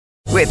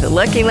With the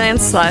Lucky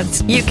Land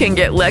Slots, you can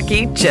get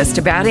lucky just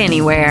about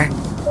anywhere.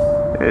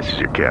 This is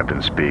your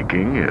captain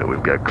speaking.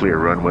 We've got clear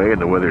runway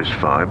and the weather's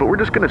fine, but we're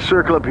just going to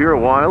circle up here a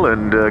while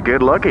and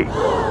get lucky.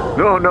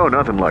 No,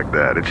 nothing like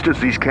that. It's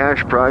just these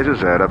cash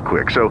prizes add up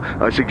quick. So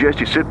I suggest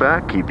you sit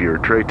back, keep your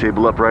tray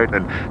table upright,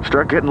 and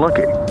start getting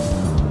lucky.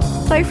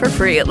 Play for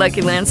free at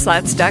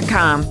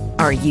LuckyLandSlots.com.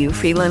 Are you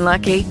feeling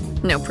lucky?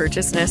 No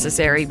purchase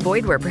necessary.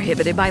 Void where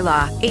prohibited by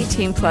law.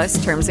 18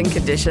 plus terms and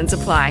conditions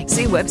apply.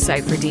 See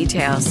website for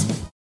details.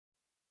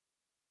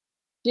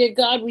 Dear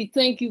God, we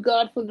thank you,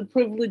 God, for the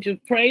privilege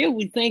of prayer.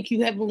 We thank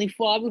you, Heavenly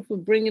Father, for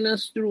bringing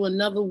us through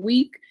another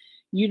week.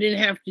 You didn't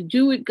have to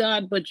do it,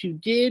 God, but you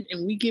did.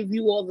 And we give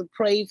you all the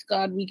praise,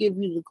 God. We give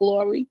you the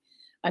glory.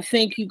 I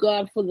thank you,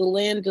 God, for the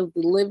land of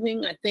the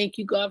living. I thank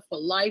you, God, for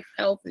life,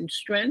 health, and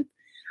strength.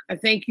 I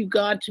thank you,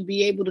 God, to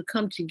be able to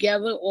come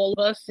together, all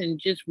of us, and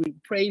just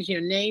praise your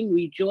name,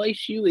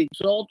 rejoice you,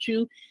 exalt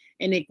you,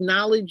 and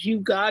acknowledge you,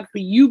 God, for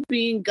you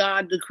being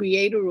God, the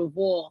creator of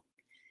all.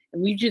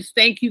 And we just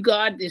thank you,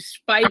 God,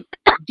 despite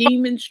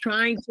demons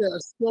trying to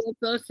assault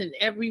us in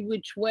every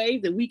which way,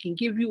 that we can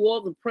give you all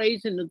the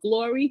praise and the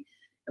glory,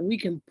 and we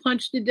can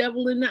punch the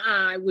devil in the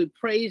eye with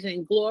praise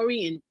and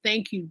glory. And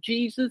thank you,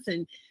 Jesus,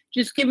 and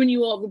just giving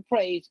you all the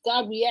praise.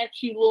 God, we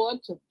ask you,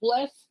 Lord, to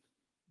bless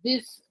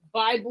this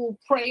Bible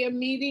prayer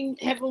meeting,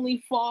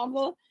 Heavenly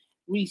Father,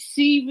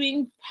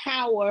 receiving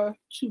power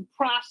to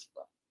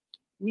prosper.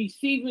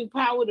 Receiving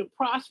power to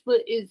prosper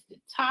is the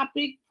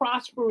topic.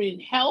 Prosper in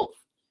health,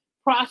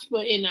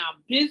 prosper in our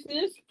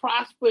business,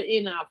 prosper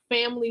in our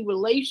family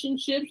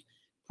relationships,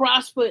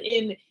 prosper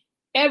in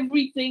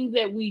everything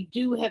that we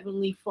do,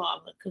 Heavenly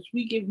Father, because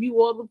we give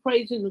you all the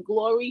praise and the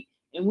glory,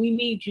 and we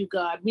need you,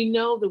 God. We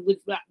know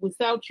that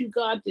without you,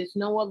 God, there's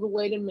no other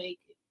way to make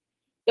it.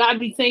 God,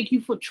 we thank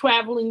you for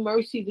traveling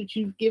mercy that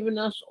you've given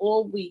us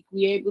all week.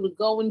 We're able to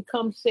go and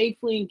come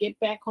safely and get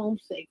back home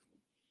safely.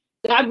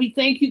 God, we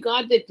thank you,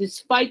 God, that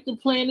despite the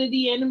plan of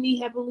the enemy,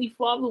 Heavenly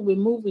Father, we're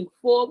moving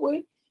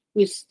forward.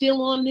 We're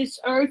still on this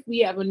earth. We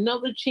have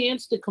another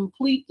chance to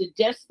complete the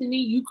destiny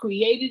you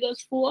created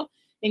us for.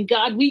 And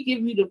God, we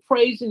give you the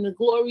praise and the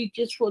glory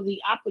just for the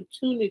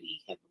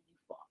opportunity, Heavenly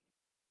Father.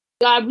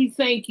 God, we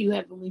thank you,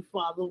 Heavenly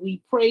Father.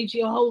 We praise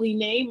your holy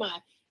name. I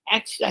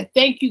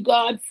thank you,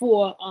 God,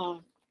 for,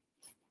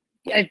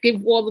 I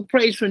give all the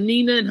praise for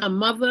Nina and her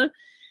mother,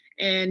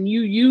 and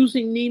you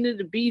using Nina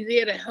to be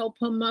there to help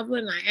her mother.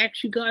 And I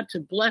ask you, God,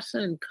 to bless her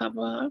and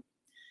cover her.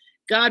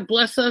 God,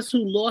 bless us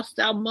who lost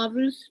our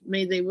mothers.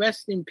 May they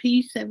rest in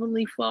peace,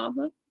 Heavenly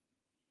Father.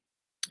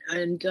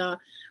 And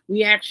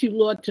we ask you,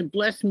 Lord, to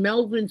bless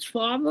Melvin's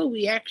father.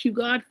 We ask you,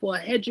 God, for a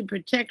hedge of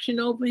protection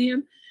over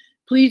him.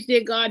 Please,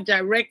 dear God,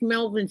 direct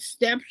Melvin's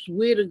steps,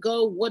 where to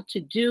go, what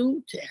to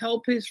do to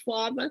help his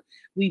father.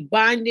 We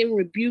bind and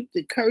rebuke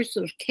the curse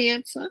of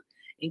cancer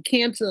and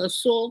cancer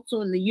assaults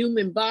on the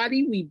human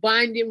body. We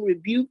bind and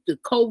rebuke the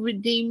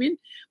COVID demon.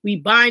 We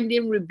bind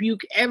and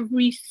rebuke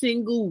every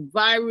single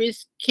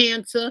virus,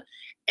 cancer,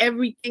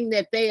 everything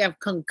that they have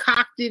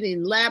concocted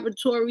in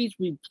laboratories.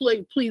 We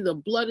plead the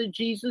blood of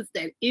Jesus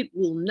that it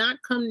will not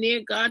come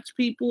near God's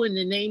people in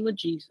the name of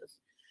Jesus.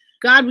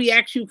 God, we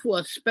ask you for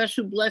a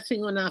special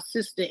blessing on our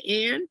sister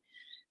Ann.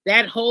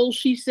 That hole,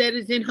 she said,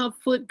 is in her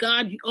foot.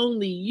 God,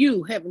 only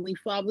you, Heavenly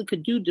Father,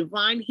 could do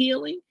divine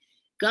healing.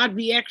 God,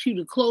 we ask you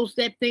to close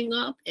that thing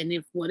up. And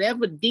if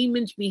whatever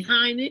demon's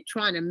behind it,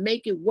 trying to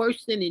make it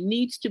worse than it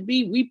needs to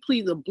be, we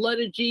plead the blood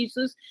of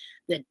Jesus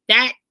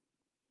that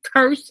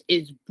curse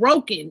is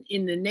broken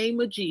in the name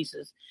of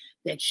Jesus,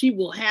 that she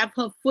will have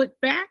her foot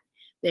back,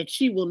 that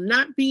she will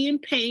not be in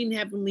pain,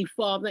 Heavenly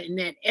Father, and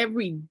that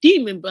every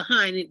demon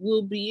behind it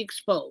will be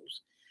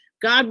exposed.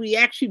 God, we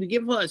ask you to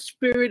give her a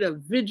spirit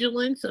of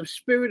vigilance, a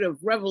spirit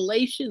of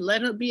revelation.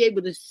 Let her be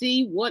able to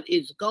see what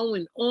is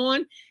going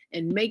on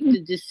and make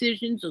the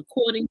decisions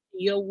according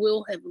to your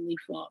will, Heavenly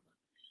Father.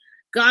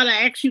 God,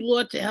 I ask you,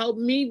 Lord, to help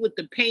me with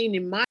the pain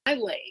in my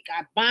leg.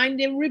 I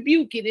bind and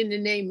rebuke it in the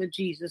name of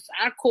Jesus.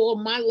 I call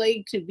my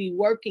leg to be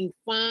working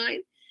fine.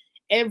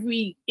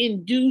 Every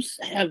induced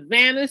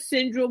Havana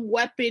syndrome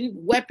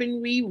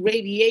weaponry,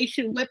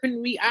 radiation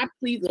weaponry, I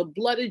plead the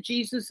blood of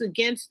Jesus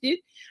against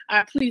it.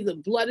 I plead the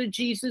blood of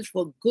Jesus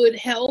for good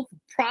health,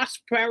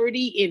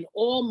 prosperity in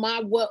all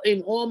my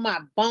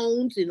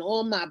bones, in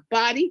all my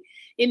body.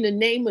 In the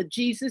name of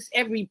Jesus,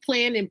 every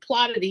plan and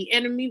plot of the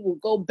enemy will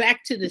go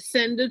back to the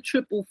sender,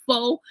 triple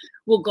foe,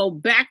 will go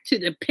back to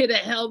the pit of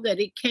hell that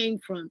it came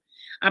from.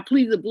 I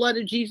plead the blood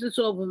of Jesus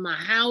over my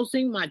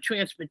housing, my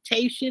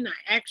transportation.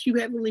 I ask you,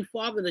 Heavenly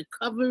Father, to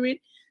cover it,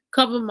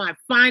 cover my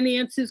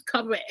finances,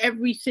 cover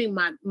everything,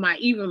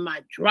 even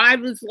my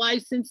driver's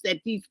license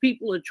that these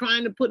people are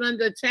trying to put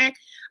under attack.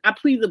 I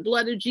plead the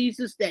blood of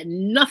Jesus that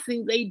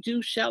nothing they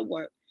do shall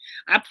work.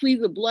 I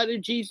plead the blood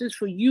of Jesus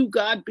for you,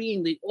 God,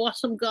 being the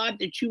awesome God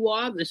that you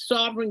are, the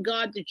sovereign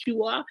God that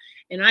you are.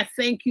 And I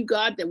thank you,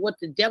 God, that what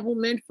the devil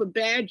meant for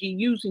bad, you're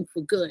using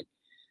for good.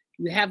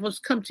 You have us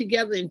come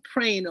together and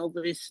praying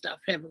over this stuff,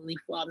 Heavenly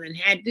Father. And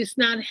had this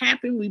not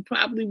happened, we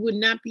probably would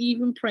not be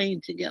even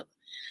praying together.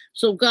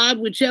 So, God,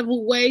 whichever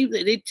way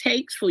that it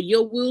takes for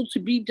your will to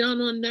be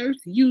done on earth,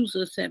 use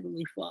us,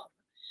 Heavenly Father.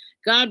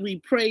 God, we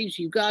praise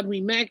you. God,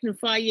 we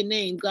magnify your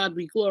name. God,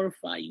 we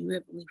glorify you,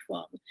 Heavenly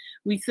Father.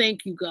 We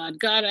thank you, God.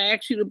 God, I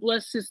ask you to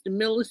bless Sister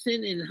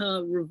Millicent and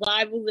her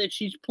revival that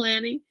she's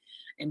planning,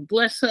 and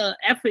bless her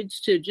efforts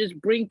to just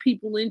bring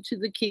people into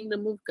the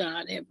kingdom of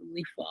God,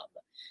 Heavenly Father.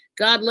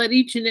 God, let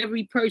each and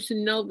every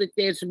person know that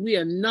we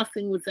are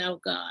nothing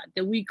without God,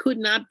 that we could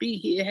not be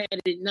here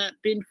had it not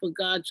been for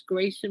God's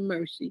grace and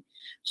mercy.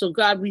 So,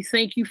 God, we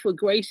thank you for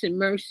grace and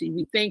mercy.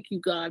 We thank you,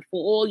 God,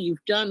 for all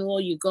you've done, all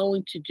you're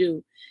going to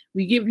do.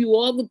 We give you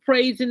all the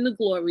praise and the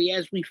glory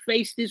as we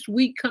face this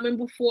week coming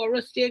before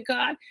us, dear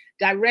God.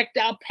 Direct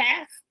our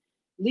path.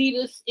 Lead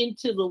us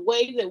into the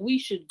way that we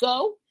should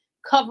go.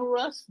 Cover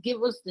us,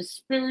 give us the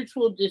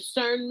spiritual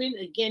discernment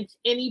against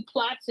any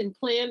plots and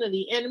plan of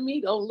the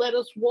enemy. Don't let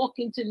us walk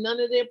into none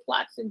of their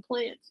plots and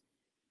plans.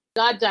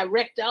 God,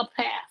 direct our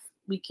path.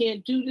 We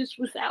can't do this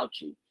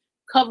without you.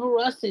 Cover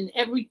us in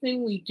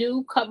everything we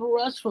do. Cover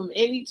us from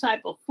any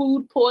type of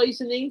food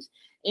poisonings,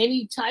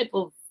 any type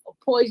of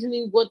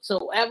poisoning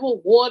whatsoever,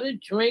 water,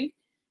 drink,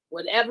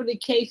 whatever the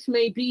case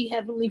may be.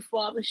 Heavenly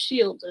Father,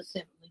 shield us,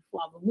 Heavenly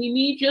Father. We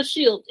need your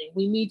shielding.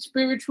 We need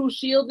spiritual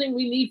shielding.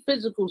 We need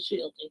physical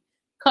shielding.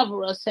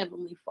 Cover us,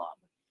 Heavenly Father.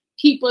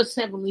 Keep us,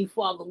 Heavenly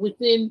Father,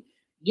 within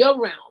your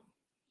realm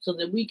so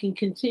that we can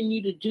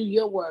continue to do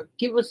your work.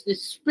 Give us the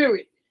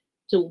spirit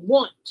to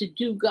want to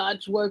do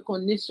God's work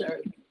on this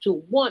earth,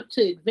 to want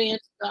to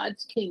advance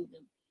God's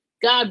kingdom.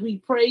 God, we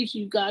praise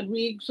you. God,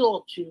 we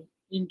exalt you.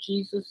 In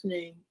Jesus'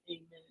 name,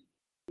 amen.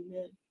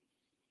 Amen.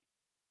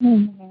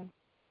 Amen.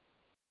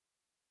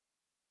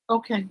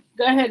 Okay,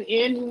 go ahead,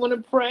 Ann. You want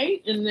to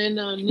pray? And then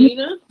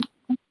Nina?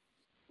 Yes,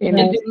 And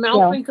then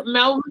Melvin?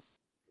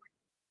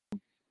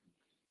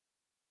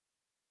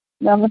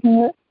 Melvin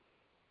here?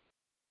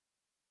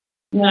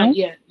 No? Not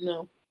yet,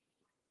 no.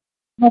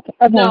 Okay.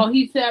 No,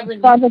 he's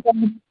having... Father God,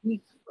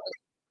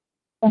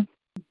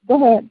 go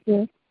ahead,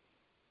 dear.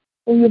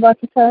 What are you about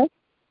to say?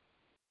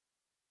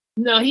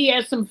 No, he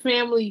has some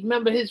family.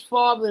 Remember, his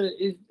father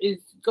is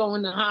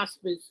going to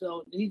hospice,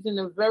 so he's in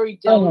a very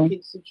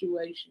delicate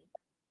situation.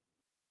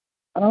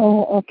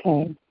 Oh,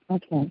 okay.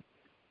 Okay.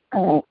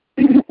 All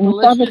right.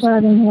 So Father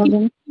God in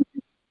heaven.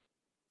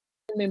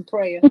 Him in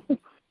prayer.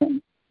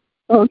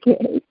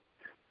 Okay.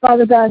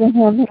 Father God in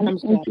heaven,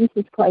 in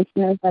Jesus Christ's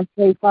name, I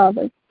say,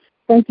 Father,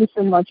 thank you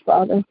so much,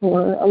 Father,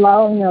 for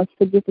allowing us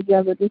to get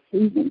together this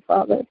evening,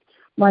 Father.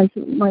 My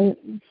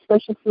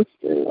special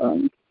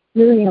sister,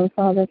 Miriam,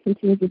 Father,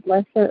 continue to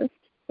bless her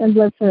and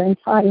bless her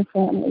entire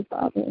family,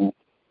 Father.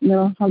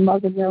 And, her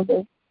mother,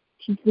 that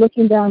she's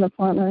looking down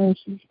upon her and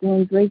she's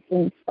doing great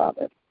things,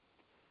 Father.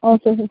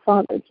 Also, her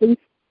Father, please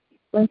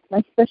bless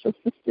my special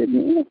sister,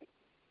 Nina,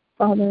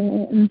 Father,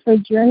 and her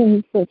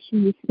journeys that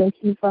she is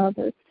making,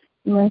 Father.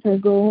 Let her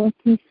go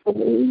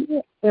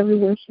peacefully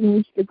everywhere she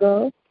needs to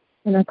go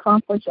and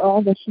accomplish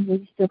all that she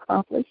needs to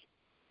accomplish.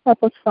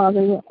 Help us,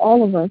 Father,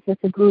 all of us as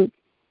a group,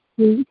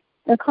 to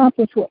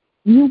accomplish what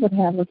you would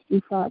have us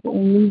do, Father,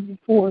 and move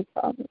forward,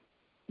 Father.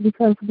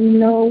 Because we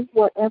know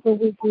whatever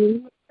we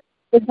do,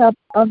 it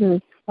helps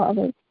others,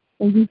 Father.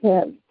 And you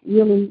have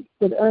really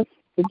put us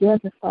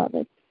together,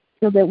 Father,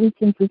 so that we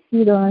can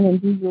proceed on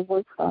and do your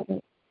work, Father.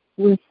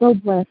 We're so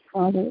blessed,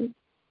 Father,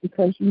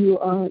 because you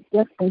are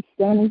definitely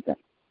standing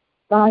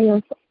by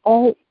us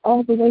all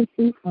the way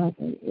through,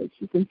 Father, as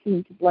you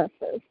continue to bless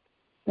us,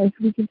 as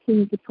we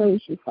continue to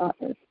praise you,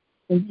 Father.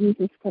 In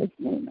Jesus Christ's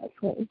name I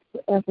pray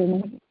forever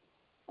and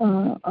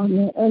ever.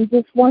 Amen. And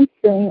just one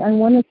thing, I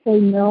want to say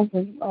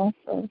Melvin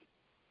also.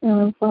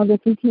 Father,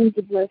 continue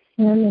to bless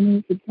him and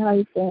his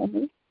entire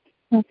family.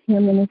 Help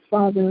him and his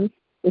father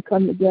to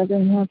come together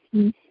and have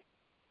peace,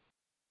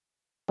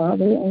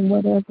 Father, and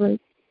whatever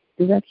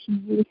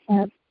direction you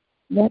have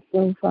that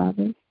go,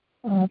 Father.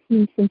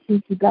 Please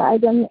continue to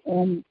guide them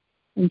and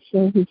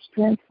show his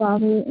strength,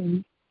 Father,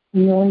 and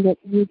knowing that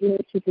you're there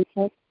to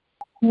protect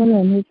him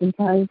and his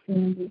entire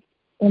family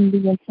and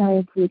the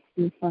entire group,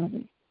 dear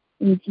Father.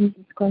 In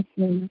Jesus Christ's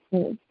name we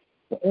pray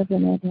forever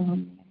and ever.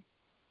 Amen.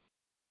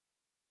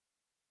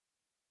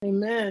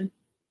 Amen.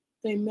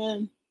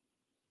 Amen.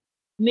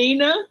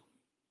 Nina?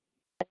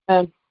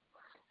 I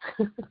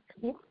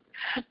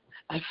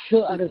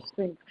feel out of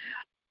sync.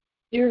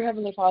 Dear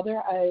Heavenly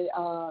Father,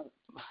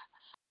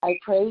 I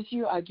praise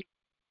you. I give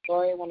you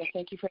glory. I want to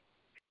thank you for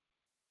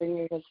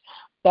bringing us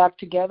back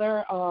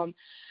together.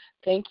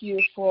 Thank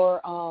you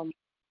for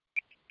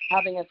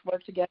having us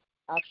work together,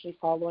 actually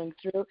following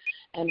through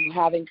and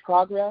having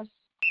progress.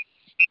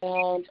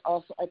 And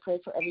also I pray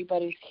for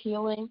everybody's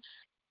healing,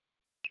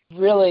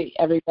 really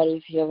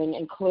everybody's healing,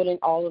 including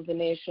all of the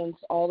nations,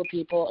 all the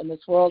people in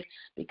this world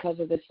because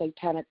of this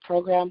satanic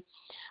program.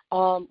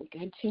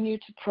 Continue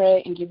to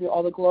pray and give you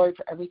all the glory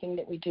for everything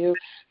that we do,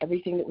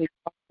 everything that we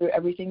go through,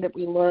 everything that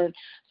we learn,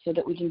 so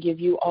that we can give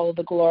you all of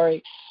the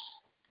glory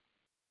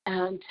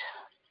and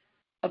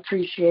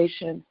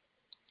appreciation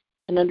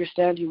and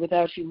understand you.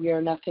 Without you, we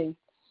are nothing.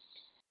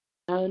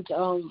 And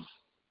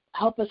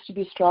help us to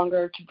be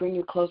stronger, to bring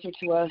you closer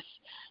to us,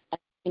 and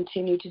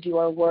continue to do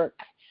our work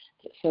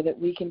so that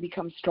we can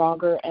become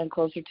stronger and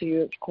closer to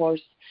you, of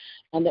course,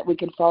 and that we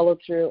can follow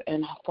through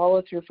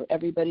for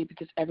everybody,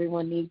 because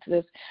everyone needs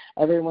this.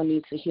 Everyone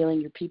needs the healing.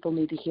 Your people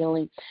need the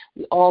healing.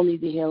 We all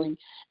need the healing.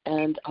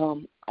 And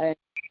I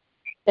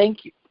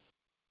thank you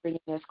for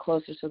bringing us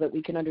closer so that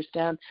we can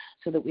understand,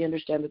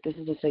 that this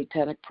is a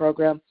satanic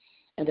program,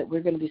 and that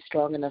we're going to be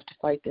strong enough to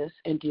fight this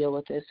and deal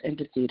with this and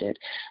defeat it.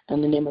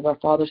 In the name of our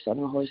Father, Son,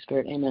 and Holy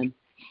Spirit, amen.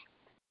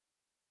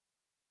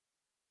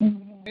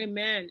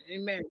 Amen.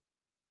 Amen.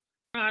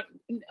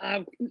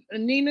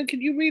 Nina,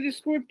 could you read a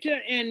scripture?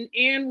 And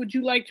Ann, would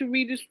you like to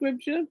read a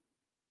scripture?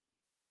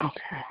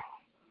 Okay.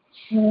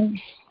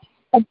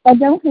 I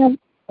don't have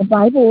a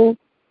Bible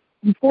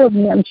before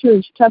me. I'm sure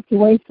it's tucked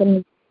away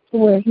from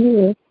where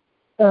here.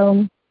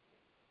 So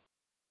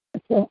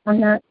I'm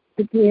not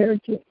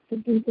prepared to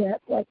do that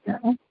right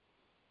now.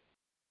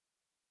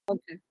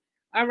 Okay.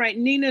 All right,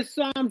 Nina,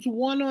 Psalms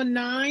 1 or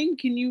 9.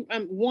 Can you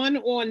 1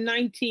 or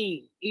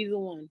 19? Either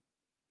one.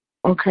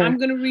 Okay. I'm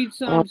going to read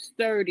Psalms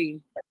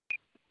 30.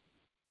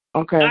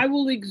 Okay. I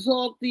will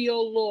exalt thee, O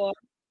Lord,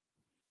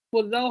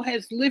 for thou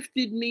hast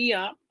lifted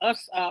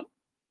us up,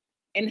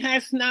 and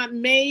hast not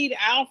made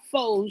our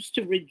foes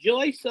to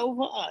rejoice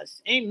over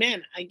us.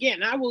 Amen.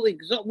 Again,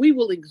 we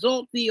will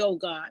exalt thee, O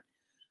God,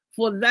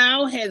 for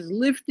thou hast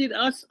lifted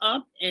us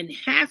up and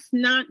hast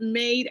not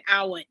made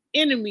our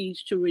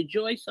enemies to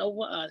rejoice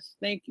over us.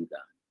 Thank you, God.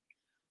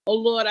 O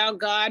Lord our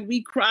God,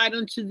 we cried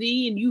unto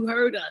thee, and you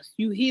heard us.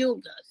 You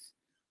healed us.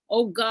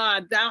 O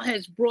God, thou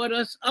hast brought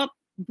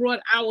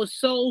our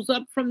souls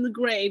up from the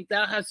grave.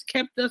 Thou hast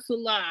kept us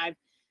alive,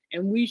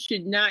 and we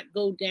should not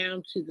go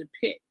down to the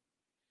pit.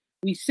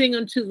 We sing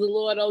unto the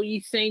Lord, O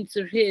ye saints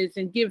of his,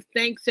 and give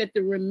thanks at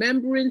the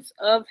remembrance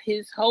of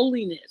his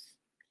holiness.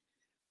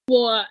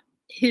 For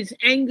his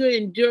anger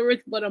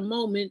endureth but a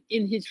moment,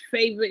 in his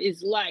favor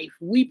is life.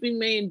 Weeping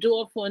may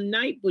endure for a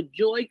night, but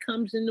joy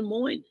comes in the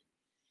morning.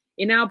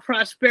 In our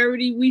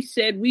prosperity we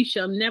said, we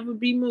shall never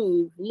be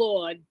moved.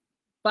 Lord,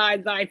 by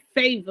thy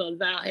favor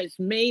thou hast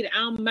made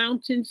our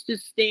mountains to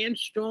stand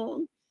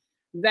strong.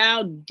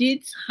 Thou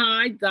didst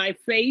hide thy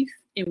face,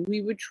 and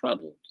we were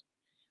troubled.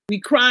 We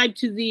cried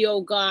to thee,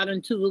 O God,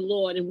 unto the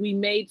Lord, and we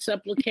made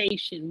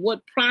supplication.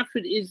 What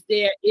profit is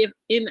there if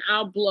in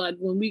our blood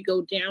when we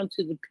go down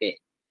to the pit?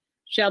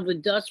 Shall the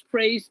dust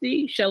praise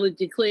thee? Shall it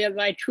declare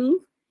thy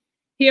truth?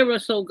 Hear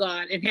us, O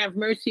God, and have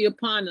mercy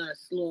upon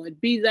us,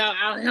 Lord. Be thou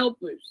our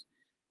helpers.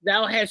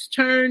 Thou hast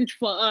turned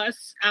for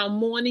us our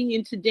mourning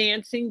into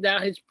dancing. Thou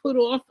hast put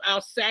off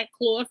our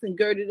sackcloth and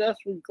girded us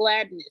with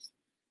gladness,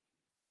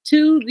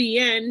 to the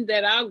end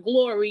that our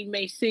glory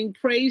may sing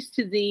praise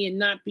to thee and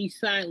not be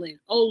silent.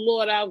 O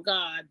Lord our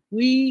God,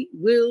 we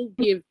will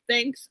give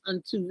thanks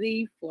unto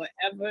thee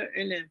forever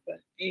and ever.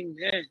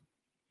 Amen.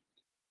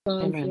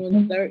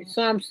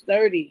 Psalms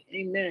 30.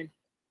 Amen.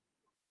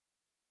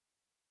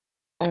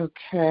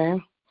 Okay.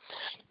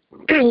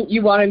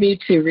 You wanted me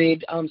to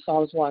read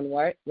Psalms 1,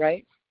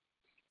 right?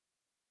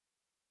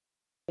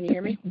 Can you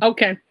hear me?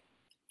 Okay.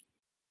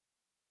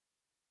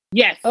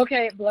 Yes.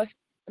 Okay. Blessed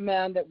the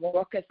man that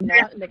walketh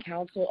not in the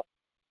counsel of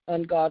the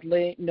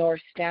ungodly, nor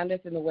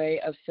standeth in the way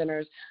of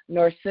sinners,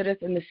 nor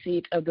sitteth in the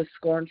seat of the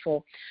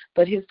scornful.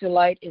 But his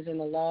delight is in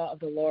the law of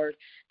the Lord,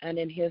 and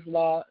in his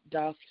law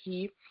doth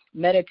he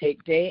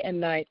meditate day and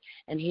night,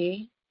 and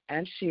he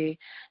and she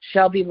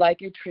shall be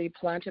like a tree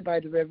planted by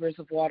the rivers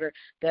of water,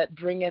 that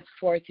bringeth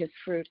forth his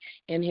fruit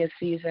in his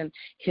season.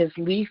 His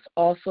leaf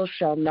also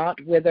shall not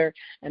wither,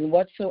 and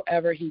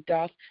whatsoever he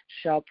doth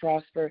shall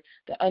prosper.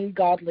 The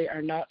ungodly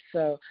are not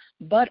so,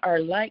 but are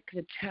like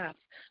the chaff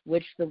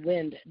which the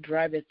wind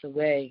driveth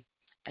away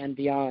and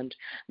beyond.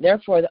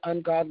 Therefore the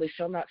ungodly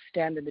shall not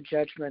stand in the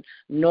judgment,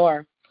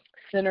 nor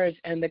sinners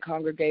in the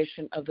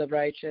congregation of the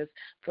righteous.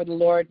 For the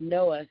Lord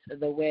knoweth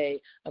the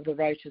way of the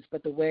righteous,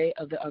 but the way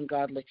of the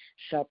ungodly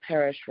shall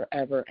perish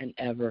forever and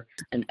ever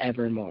and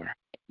evermore.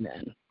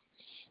 Amen.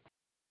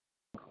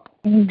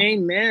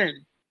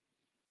 Amen.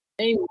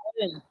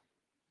 Amen.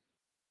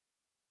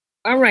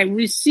 All right,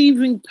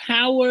 receiving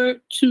power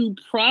to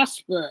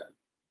prosper.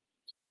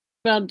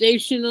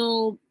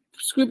 Foundational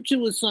scripture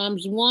was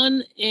Psalms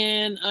 1,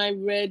 and I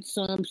read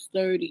Psalms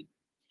 30.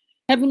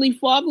 Heavenly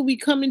Father, we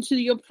come into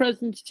your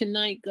presence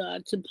tonight,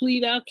 God, to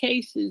plead our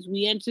cases.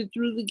 We enter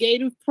through the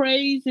gate of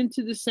praise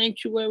into the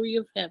sanctuary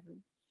of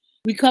heaven.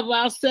 We cover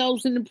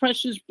ourselves in the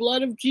precious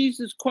blood of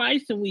Jesus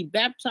Christ, and we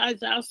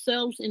baptize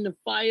ourselves in the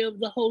fire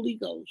of the Holy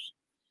Ghost.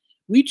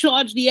 We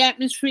charge the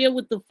atmosphere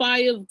with the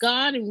fire of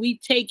God, and we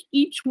take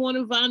each one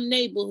of our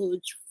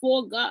neighborhoods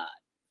for God.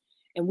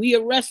 And we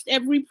arrest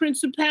every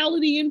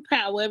principality and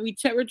power, every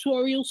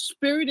territorial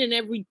spirit, and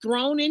every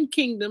throne and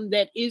kingdom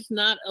that is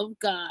not of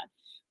God.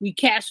 We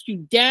cast you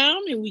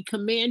down, and we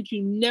command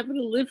you never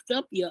to lift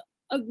up your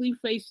ugly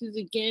faces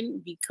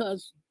again,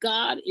 because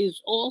God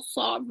is all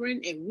sovereign,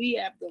 and we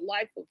have the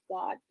life of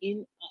God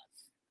in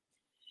us.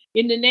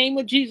 In the name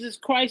of Jesus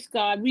Christ,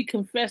 God, we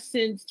confess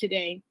sins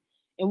today,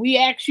 and we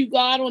ask you,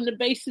 God, on the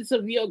basis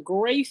of your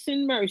grace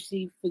and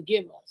mercy,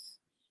 forgive us.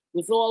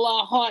 with all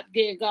our heart,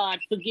 dear God.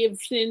 Forgive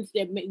sins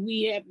that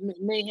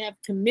may have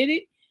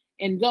committed,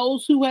 and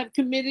those who have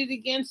committed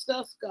against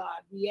us,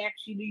 God. We ask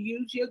you to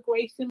use your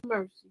grace and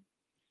mercy.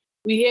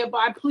 We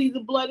hereby plead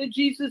the blood of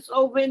Jesus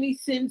over any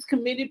sins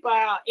committed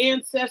by our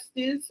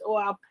ancestors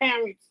or our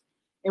parents.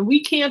 And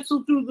we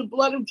cancel through the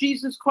blood of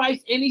Jesus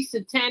Christ any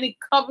satanic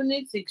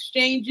covenants,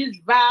 exchanges,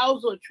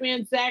 vows, or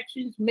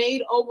transactions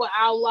made over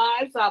our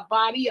lives, our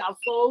body, our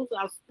souls,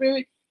 our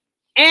spirit,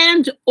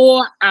 and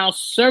or our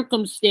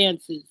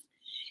circumstances.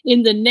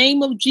 In the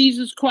name of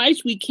Jesus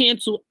Christ, we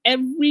cancel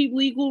every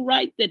legal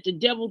right that the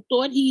devil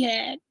thought he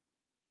had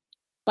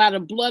by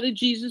the blood of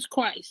Jesus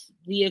Christ.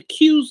 The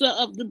accuser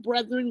of the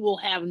brethren will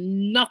have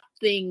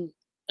nothing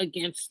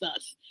against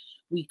us.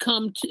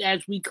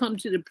 As we come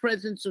to the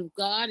presence of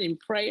God in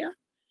prayer,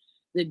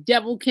 the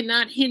devil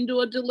cannot hinder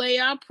or delay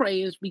our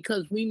prayers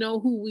because we know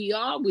who we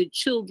are. We're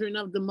children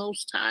of the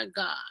Most High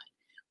God.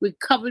 We're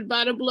covered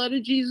by the blood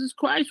of Jesus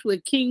Christ. We're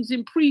kings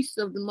and priests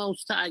of the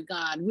Most High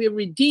God. We're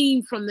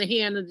redeemed from the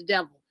hand of the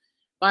devil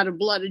by the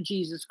blood of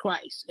Jesus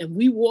Christ. And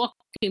we walk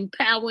in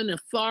power and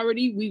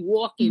authority. We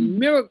walk in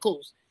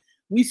miracles.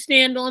 We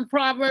stand on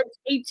Proverbs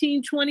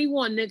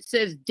 18:21 that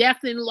says, death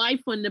and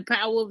life are in the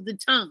power of the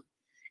tongue.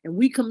 And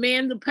we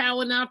command the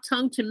power in our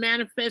tongue to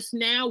manifest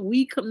now.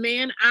 We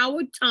command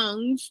our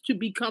tongues to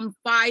become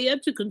fire,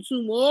 to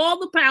consume all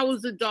the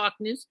powers of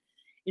darkness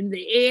in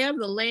the air,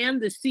 the land,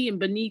 the sea, and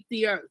beneath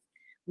the earth.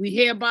 We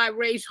hereby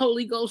raise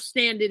Holy Ghost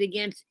standard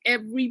against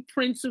every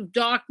prince of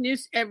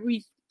darkness,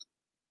 every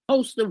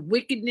host of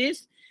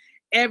wickedness,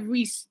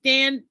 every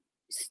standard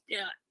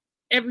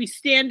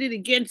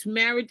against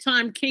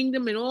maritime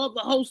kingdom and all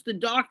the host of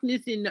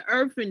darkness in the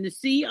earth and the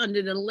sea,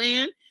 under the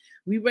land.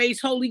 We raise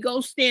Holy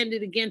Ghost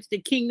standard against the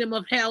kingdom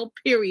of hell,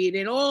 period,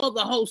 and all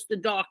the host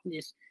of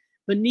darkness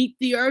beneath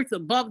the earth,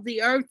 above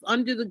the earth,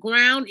 under the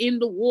ground, in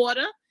the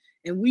water.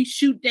 And we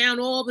shoot down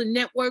all the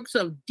networks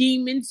of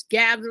demons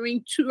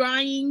gathering,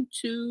 trying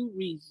to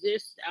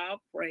resist our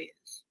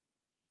prayers.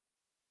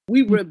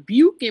 We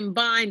rebuke and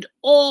bind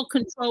all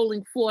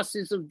controlling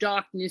forces of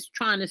darkness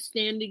trying to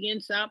stand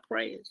against our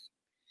prayers.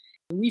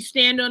 We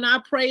stand on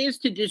our prayers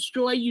to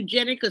destroy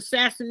eugenic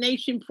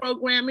assassination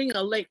programming,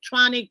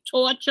 electronic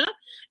torture,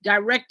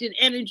 directed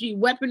energy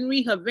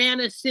weaponry,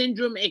 Havana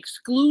syndrome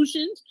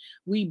exclusions.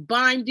 We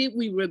bind it,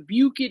 we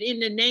rebuke it in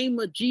the name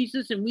of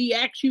Jesus, and we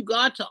ask you,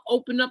 God, to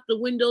open up the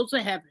windows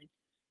of heaven,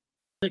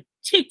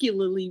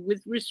 particularly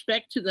with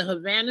respect to the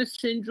Havana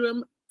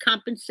syndrome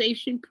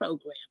compensation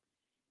program.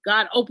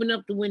 God, open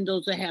up the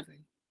windows of heaven.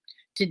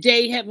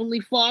 Today,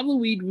 Heavenly Father,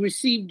 we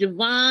receive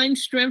divine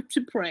strength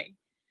to pray.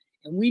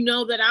 And we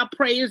know that our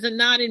prayers are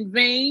not in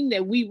vain,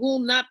 that we will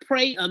not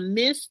pray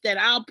amiss, that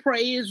our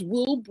prayers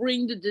will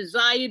bring the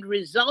desired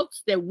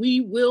results, that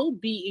we will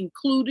be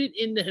included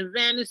in the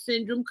Havana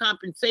Syndrome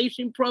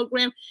Compensation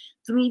Program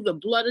through the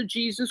blood of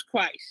Jesus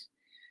Christ.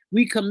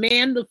 We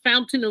command the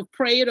fountain of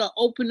prayer to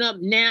open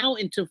up now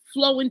and to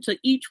flow into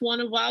each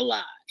one of our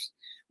lives.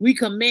 We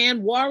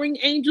command warring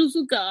angels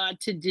of God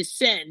to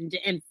descend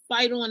and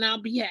fight on our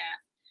behalf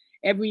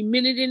every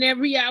minute and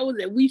every hour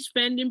that we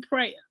spend in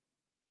prayer.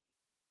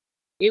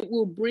 It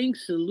will bring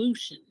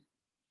solution.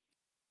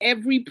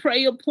 Every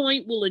prayer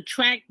point will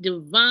attract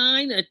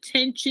divine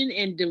attention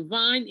and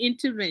divine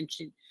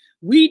intervention.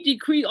 We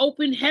decree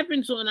open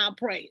heavens on our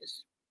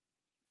prayers.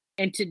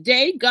 And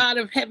today, God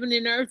of heaven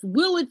and earth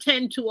will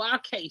attend to our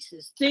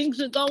cases. Things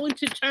are going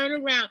to turn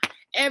around.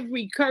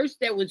 Every curse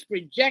that was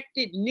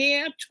projected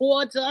near,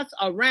 towards us,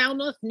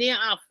 around us, near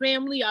our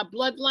family, our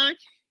bloodline,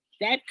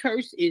 that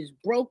curse is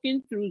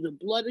broken through the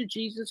blood of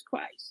Jesus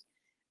Christ.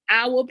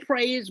 Our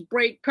prayers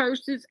break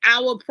curses.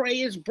 Our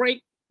prayers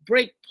break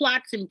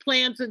plots and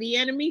plans of the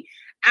enemy.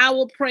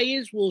 Our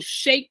prayers will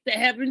shake the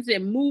heavens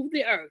and move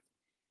the earth.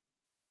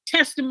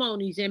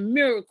 Testimonies and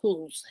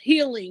miracles,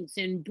 healings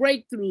and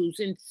breakthroughs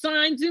and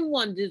signs and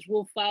wonders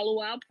will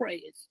follow our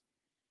prayers.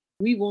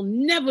 We will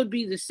never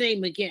be the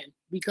same again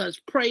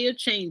because prayer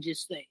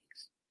changes things.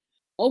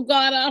 Oh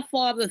God, our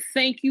Father,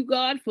 thank you,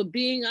 God, for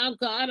being our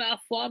God, our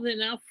Father,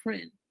 and our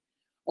friend.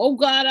 Oh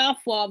God, our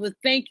Father,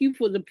 thank you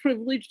for the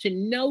privilege to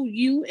know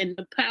you and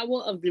the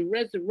power of the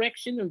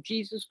resurrection of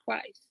Jesus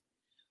Christ.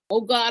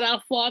 Oh God,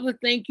 our Father,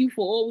 thank you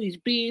for always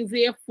being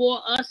there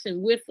for us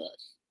and with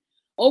us.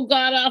 Oh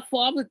God, our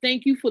Father,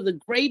 thank you for the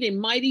great and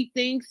mighty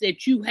things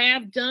that you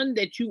have done,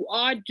 that you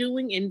are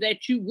doing, and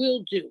that you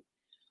will do.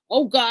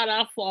 Oh God,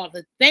 our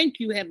Father, thank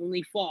you,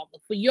 Heavenly Father,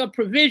 for your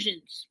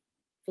provisions,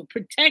 for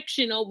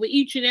protection over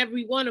each and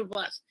every one of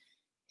us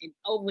and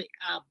over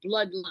our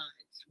bloodlines.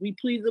 We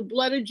plead the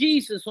blood of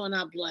Jesus on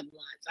our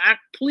bloodlines. I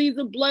plead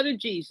the blood of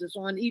Jesus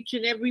on each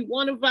and every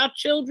one of our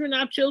children,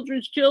 our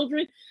children's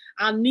children,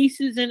 our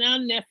nieces and our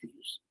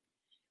nephews.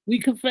 We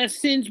confess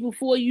sins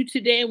before you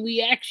today, and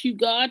we ask you,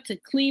 God, to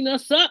clean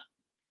us up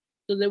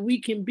so that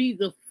we can be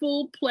the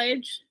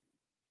full-pledged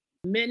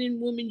men and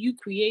women you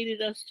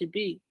created us to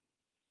be.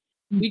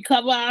 We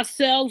cover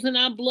ourselves and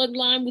our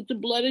bloodline with the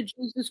blood of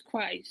Jesus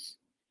Christ.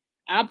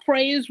 Our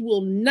prayers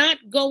will not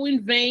go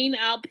in vain.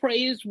 Our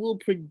prayers will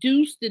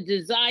produce the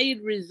desired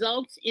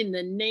results in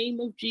the name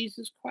of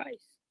Jesus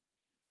Christ.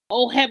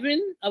 O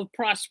heaven of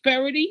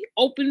prosperity,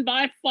 open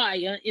by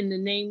fire in the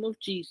name of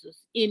Jesus,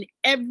 in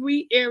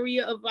every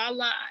area of our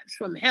lives,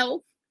 from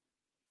health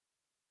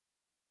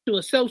to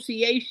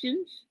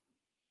associations,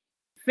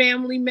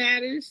 family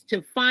matters,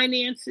 to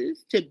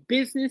finances, to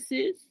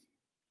businesses.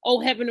 O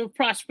heaven of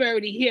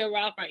prosperity, hear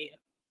our prayer.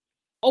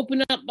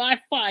 Open up by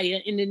fire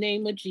in the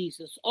name of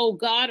Jesus. Oh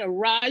God,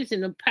 arise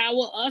and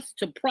empower us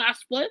to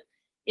prosper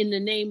in the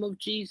name of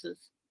Jesus.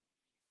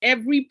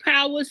 Every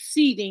power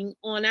seating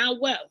on our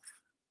wealth,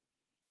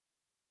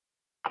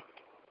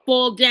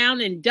 fall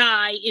down and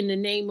die in the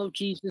name of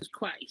Jesus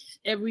Christ.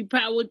 Every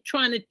power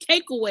trying to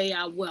take away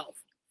our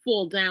wealth,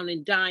 fall down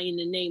and die in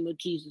the name of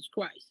Jesus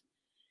Christ.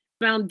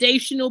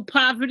 Foundational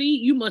poverty,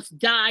 you must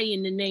die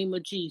in the name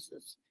of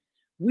Jesus.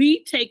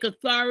 We take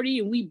authority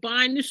and we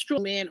bind the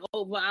strong man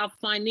over our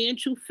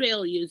financial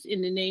failures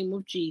in the name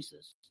of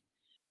Jesus.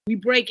 We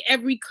break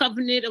every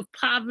covenant of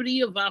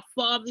poverty of our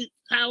Father's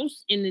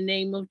house in the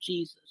name of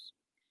Jesus.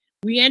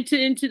 We enter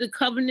into the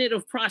covenant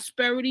of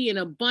prosperity and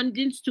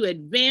abundance to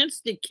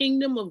advance the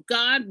kingdom of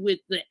God with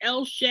the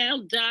El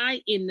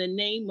Shaddai in the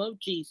name of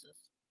Jesus.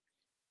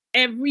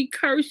 Every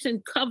curse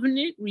and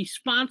covenant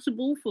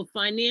responsible for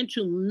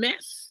financial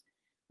mess,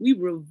 we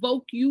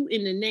revoke you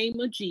in the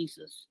name of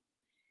Jesus.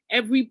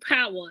 Every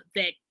power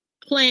that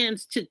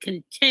plans to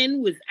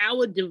contend with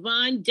our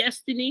divine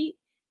destiny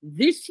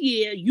this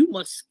year, you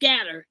must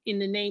scatter in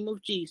the name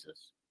of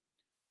Jesus.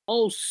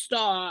 O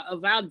star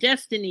of our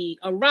destiny,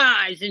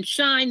 arise and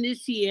shine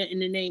this year in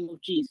the name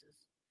of Jesus.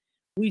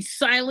 We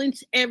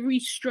silence every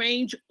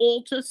strange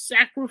altar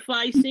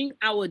sacrificing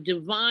our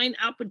divine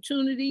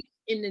opportunity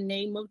in the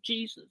name of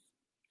Jesus.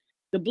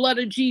 The blood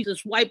of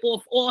Jesus wipe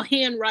off all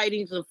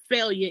handwritings of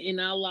failure in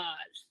our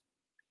lives.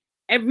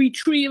 Every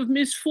tree of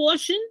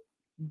misfortune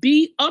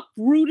be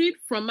uprooted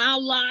from our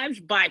lives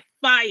by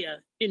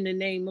fire in the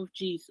name of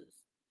Jesus.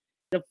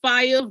 The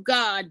fire of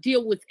God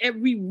deal with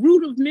every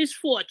root of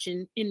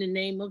misfortune in the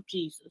name of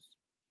Jesus.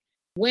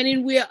 When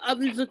and where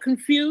others are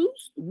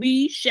confused,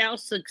 we shall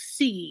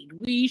succeed.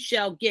 We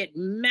shall get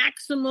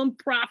maximum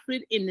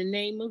profit in the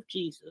name of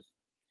Jesus.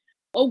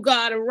 Oh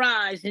God,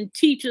 arise and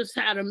teach us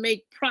how to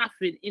make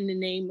profit in the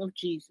name of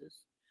Jesus.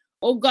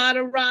 Oh God,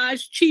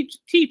 arise,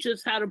 teach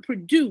us how to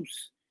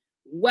produce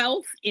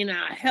wealth in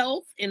our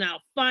health, in our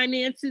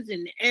finances,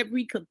 in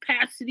every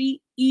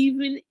capacity,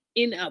 even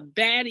in a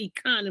bad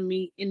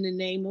economy in the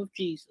name of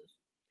Jesus.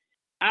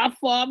 Our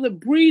Father,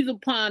 breathe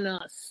upon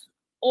us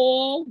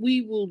all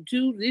we will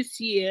do this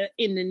year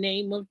in the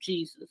name of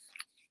Jesus.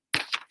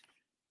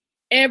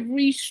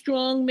 Every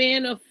strong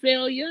man of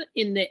failure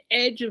in the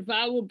edge of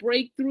our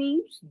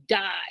breakthroughs,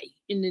 die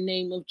in the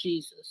name of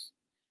Jesus.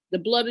 The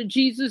blood of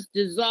Jesus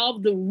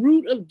dissolve the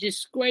root of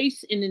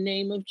disgrace in the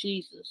name of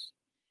Jesus.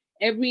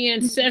 Every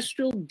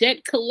ancestral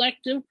debt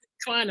collector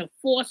trying to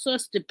force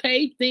us to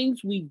pay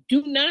things we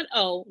do not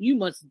owe, you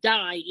must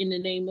die in the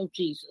name of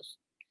Jesus.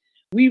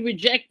 We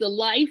reject the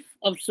life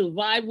of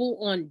survival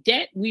on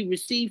debt. We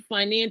receive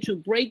financial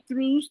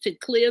breakthroughs to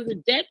clear the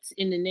debts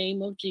in the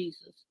name of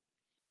Jesus.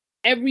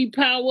 Every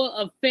power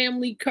of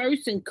family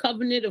curse and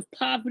covenant of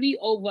poverty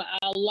over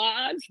our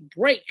lives,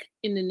 break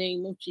in the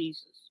name of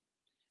Jesus.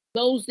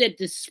 Those that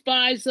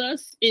despise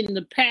us in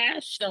the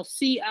past shall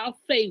see our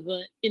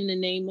favor in the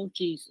name of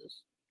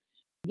Jesus.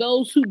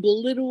 Those who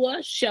belittle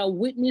us shall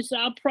witness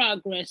our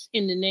progress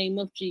in the name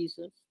of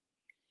Jesus.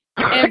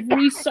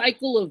 Every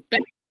cycle of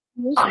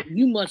backwardness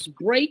you must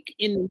break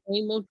in the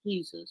name of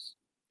Jesus.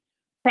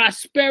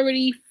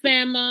 Prosperity,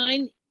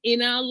 famine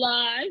in our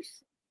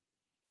lives,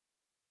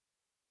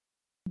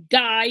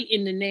 die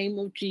in the name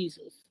of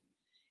Jesus.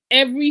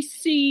 Every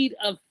seed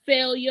of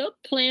failure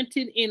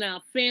planted in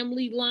our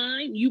family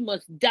line, you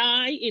must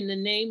die in the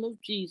name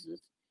of Jesus.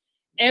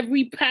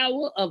 Every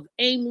power of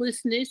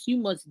aimlessness, you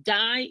must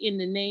die in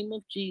the name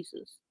of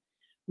Jesus.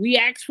 We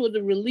ask for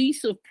the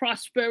release of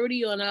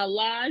prosperity on our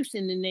lives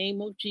in the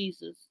name of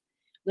Jesus.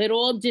 Let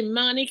all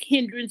demonic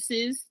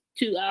hindrances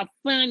to our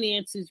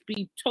finances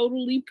be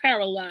totally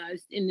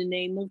paralyzed in the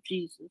name of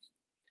Jesus.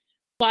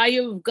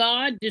 Fire of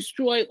God,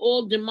 destroy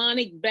all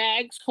demonic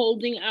bags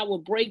holding our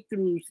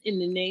breakthroughs in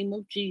the name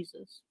of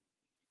Jesus.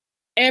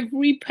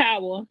 Every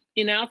power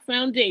in our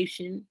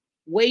foundation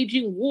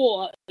waging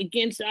war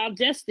against our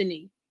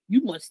destiny,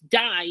 you must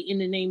die in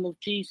the name of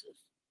Jesus.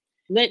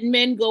 Let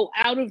men go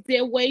out of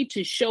their way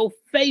to show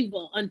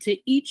favor unto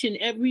each and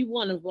every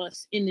one of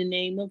us in the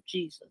name of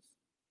Jesus.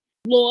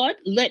 Lord,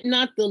 let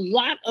not the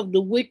lot of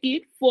the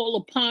wicked fall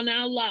upon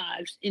our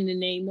lives in the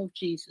name of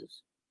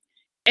Jesus.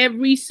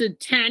 Every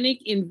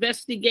satanic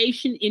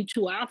investigation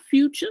into our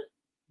future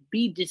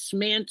be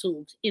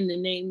dismantled in the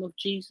name of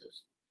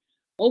Jesus.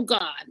 Oh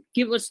God,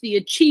 give us the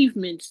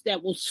achievements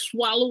that will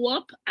swallow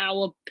up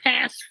our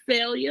past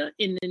failure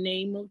in the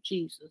name of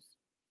Jesus.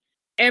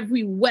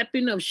 Every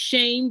weapon of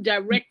shame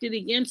directed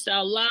against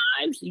our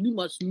lives, you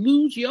must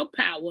lose your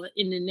power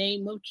in the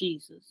name of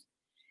Jesus.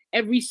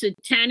 Every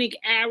satanic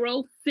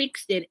arrow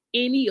fixed at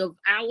any of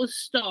our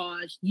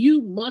stars,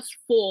 you must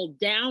fall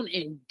down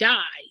and die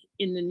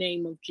in the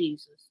name of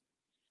Jesus.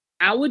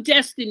 Our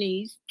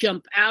destinies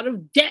jump out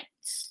of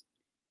debts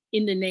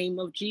in the name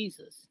of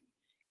Jesus.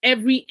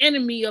 Every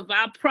enemy of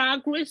our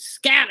progress,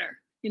 scatter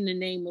in the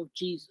name of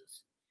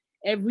Jesus.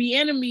 Every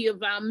enemy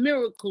of our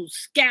miracles,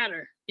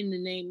 scatter in the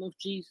name of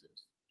Jesus.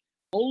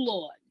 Oh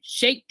Lord,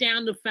 shake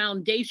down the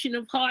foundation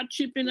of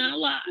hardship in our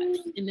lives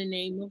in the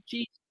name of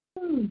Jesus.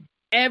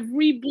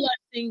 Every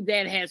blessing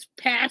that has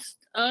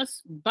passed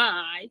us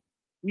by,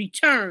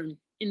 return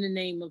in the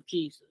name of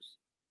Jesus.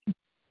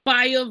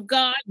 Fire of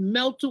God,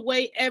 melt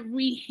away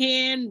every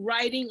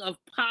handwriting of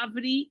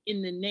poverty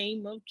in the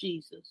name of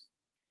Jesus.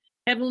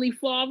 Heavenly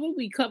Father,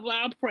 we cover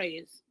our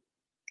prayers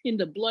in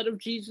the blood of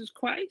Jesus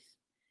Christ.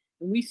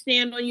 And we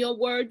stand on your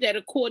word that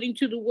according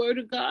to the word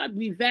of God,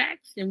 we've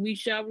asked and we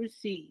shall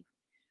receive.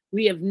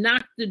 We have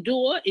knocked the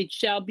door, it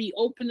shall be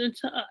open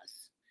unto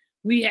us.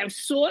 We have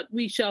sought,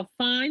 we shall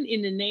find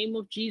in the name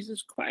of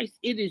Jesus Christ.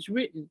 It is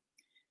written,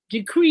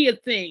 decree a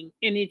thing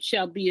and it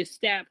shall be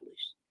established.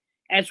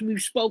 As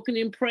we've spoken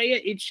in prayer,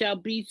 it shall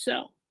be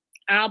so.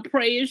 Our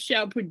prayers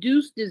shall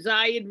produce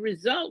desired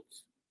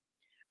results.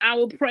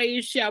 Our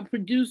prayers shall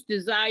produce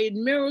desired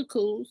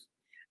miracles.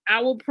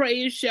 Our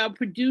prayers shall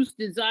produce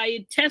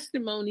desired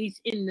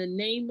testimonies in the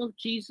name of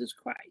Jesus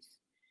Christ.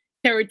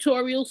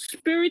 Territorial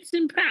spirits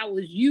and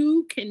powers,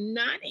 you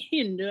cannot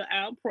hinder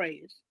our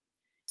prayers.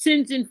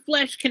 Sins in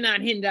flesh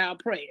cannot hinder our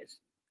prayers.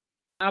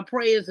 Our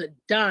prayers are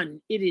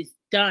done. It is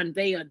done.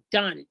 They are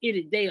done.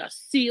 They are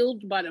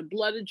sealed by the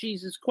blood of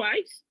Jesus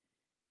Christ.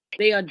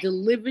 They are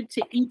delivered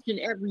to each and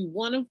every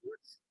one of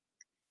us.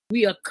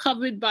 We are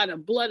covered by the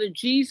blood of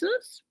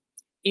Jesus.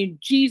 In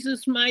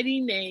Jesus'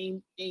 mighty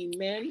name,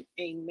 amen,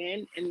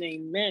 amen, and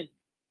amen.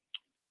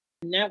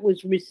 And that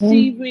was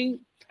receiving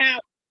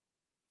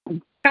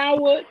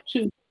power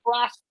to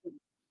prosper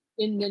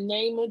in the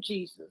name of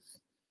Jesus.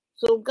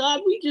 So,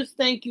 God, we just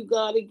thank you,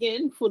 God,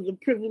 again for the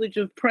privilege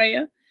of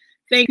prayer.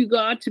 Thank you,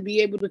 God, to be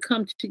able to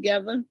come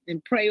together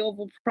and pray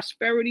over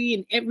prosperity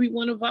in every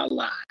one of our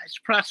lives.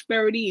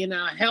 Prosperity in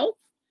our health,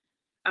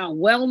 our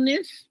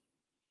wellness,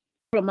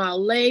 from our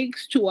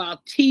legs to our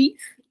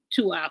teeth,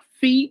 to our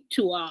feet,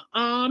 to our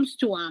arms,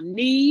 to our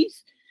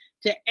knees,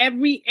 to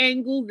every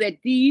angle that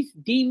these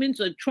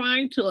demons are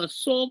trying to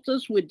assault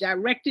us with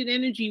directed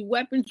energy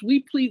weapons.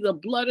 We plead the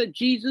blood of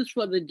Jesus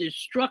for the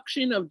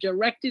destruction of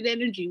directed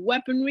energy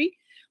weaponry.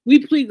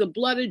 We plead the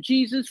blood of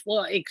Jesus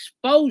for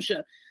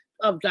exposure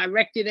of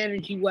directed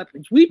energy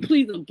weapons. We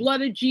plead the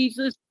blood of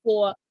Jesus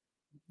for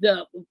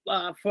the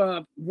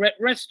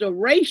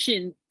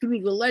restoration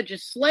through the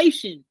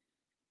legislation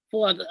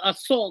for the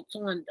assaults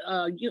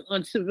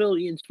on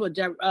civilians, for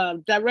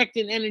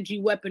directed energy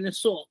weapon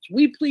assaults.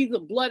 We plead the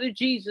blood of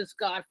Jesus,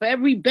 God, for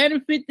every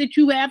benefit that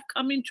you have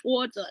coming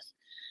towards us.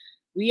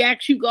 We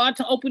ask you, God,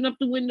 to open up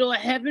the window of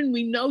heaven.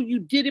 We know you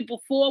did it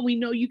before. We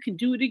know you can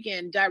do it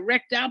again.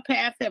 Direct our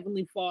path,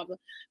 Heavenly Father.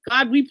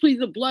 God, we plead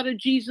the blood of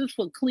Jesus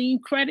for clean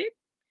credit.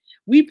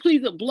 We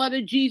plead the blood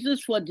of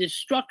Jesus for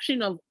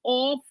destruction of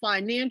all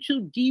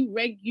financial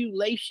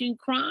deregulation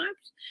crimes.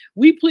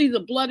 We plead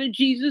the blood of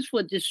Jesus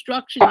for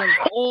destruction of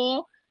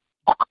all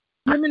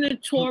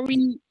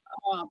discriminatory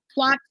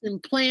plots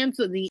and plans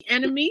of the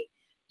enemy,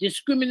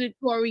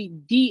 discriminatory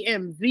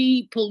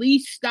DMV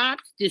police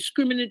stops,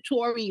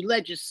 discriminatory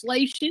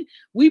legislation.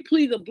 We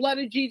plead the blood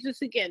of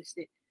Jesus against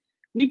it.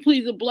 We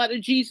plead the blood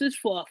of Jesus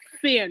for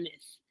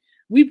fairness.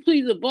 We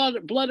plead the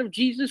blood of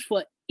Jesus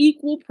for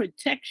equal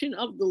protection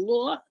of the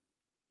law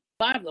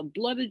by the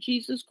blood of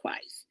Jesus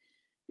Christ,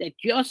 that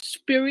your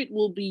spirit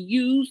will be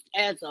used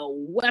as a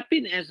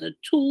weapon, as a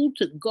tool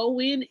to go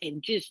in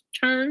and just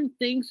turn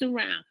things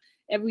around.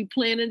 Every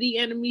plan of the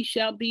enemy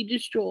shall be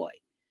destroyed,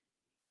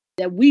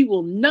 that we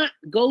will not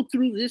go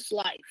through this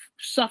life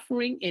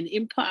suffering and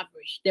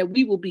impoverished, that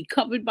we will be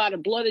covered by the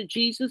blood of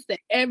Jesus,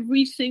 that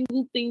every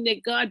single thing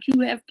that God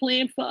you have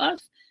planned for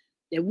us,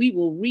 that we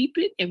will reap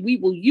it and we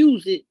will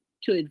use it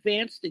to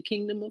advance the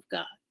kingdom of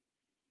God.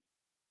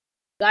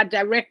 God,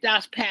 direct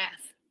our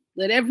path.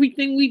 Let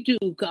everything we do,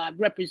 God,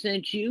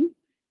 represent you,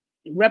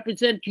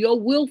 represent your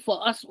will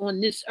for us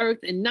on this earth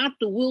and not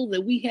the will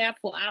that we have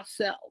for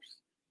ourselves.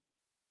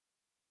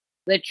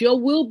 Let your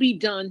will be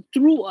done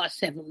through us,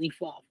 Heavenly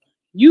Father.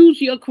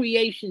 Use your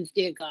creations,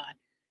 dear God,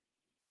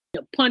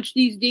 to punch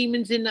these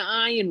demons in the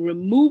eye and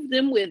remove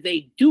them where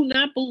they do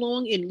not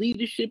belong in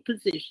leadership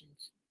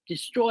positions.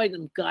 Destroy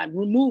them, God.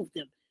 Remove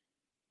them.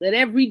 Let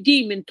every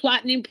demon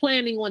plotting and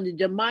planning on the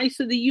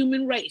demise of the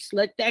human race,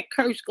 let that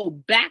curse go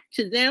back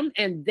to them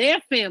and their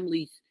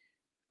families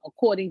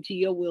according to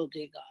your will,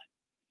 dear God.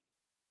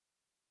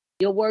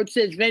 Your word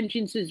says,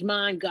 vengeance is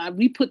mine, God.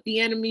 We put the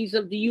enemies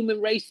of the human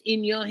race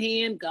in your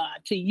hand, God,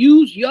 to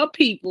use your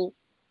people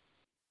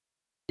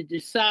to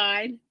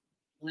decide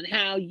on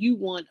how you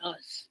want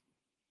us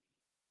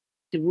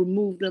to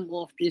remove them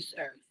off this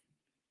earth.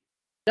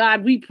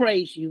 God, we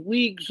praise you.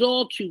 We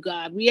exalt you,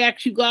 God. We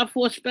ask you, God,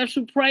 for a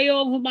special prayer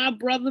over my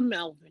brother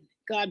Melvin.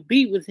 God,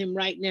 be with him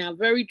right now.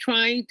 Very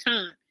trying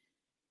time.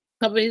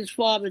 Cover his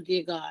father,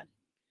 dear God.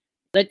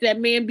 Let that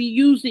man be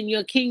used in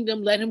your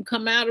kingdom. Let him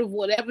come out of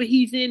whatever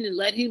he's in and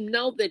let him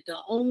know that the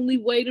only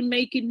way to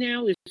make it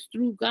now is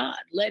through God.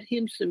 Let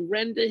him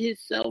surrender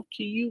himself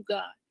to you,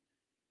 God,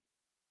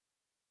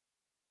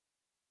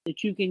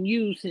 that you can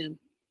use him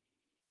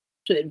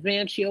to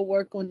advance your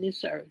work on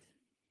this earth.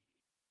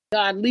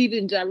 God, lead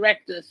and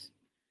direct us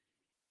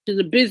to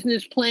the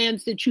business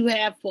plans that you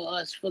have for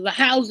us, for the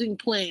housing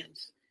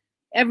plans.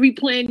 Every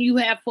plan you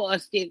have for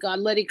us, dear God,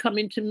 let it come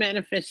into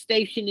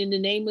manifestation in the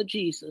name of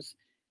Jesus.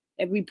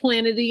 Every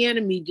plan of the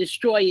enemy,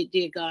 destroy it,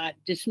 dear God.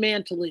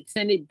 Dismantle it.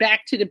 Send it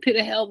back to the pit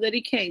of hell that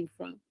it came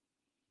from.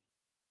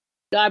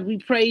 God, we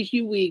praise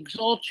you. We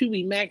exalt you.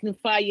 We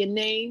magnify your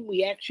name.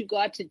 We ask you,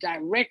 God, to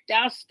direct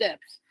our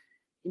steps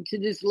into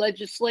this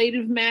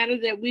legislative matter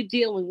that we're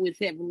dealing with,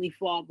 Heavenly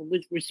Father,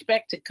 with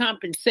respect to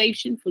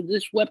compensation for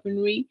this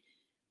weaponry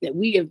that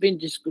we have been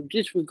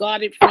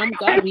disregarded from.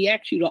 God, we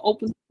ask you to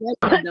open that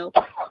window.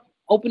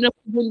 Open up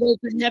the windows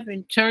of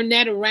heaven. Turn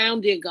that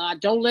around, dear God.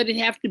 Don't let it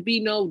have to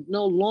be no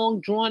long,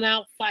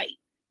 drawn-out fight.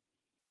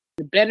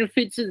 The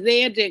benefits are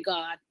there, dear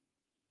God.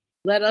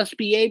 Let us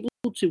be able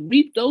to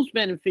reap those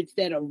benefits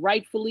that are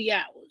rightfully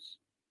ours.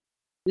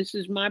 This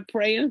is my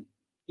prayer.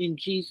 In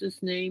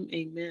Jesus' name,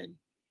 amen.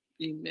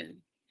 Amen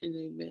and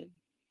amen.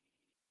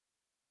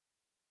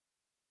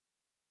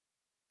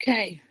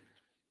 Okay.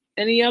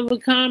 Any other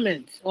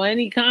comments or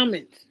any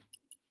comments?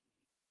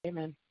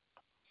 Amen.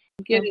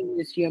 I'm getting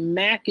this. Your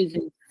Mac is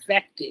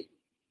infected.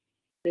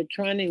 They're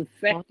trying to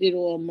infect it,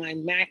 or my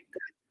Mac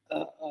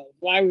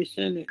virus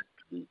in it.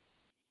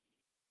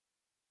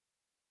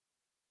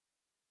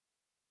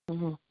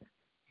 Mm-hmm.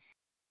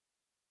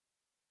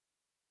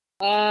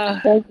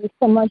 Thank you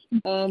so much.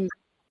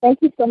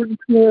 Thank you so much,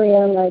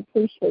 Miriam. I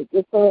appreciate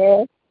your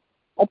prayer.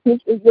 I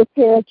appreciate your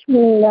prayer,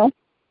 Trina.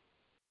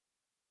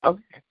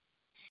 Okay.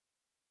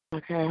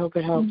 Okay, I hope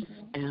it helps,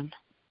 Anne.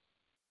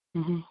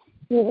 Mm-hmm.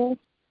 Yes.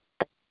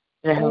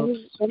 It helps.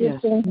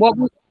 Yes. What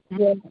was,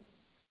 yes.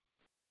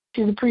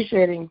 She's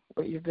appreciating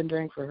what you've been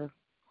doing for her.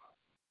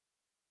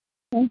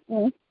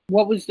 Mm-hmm.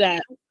 What was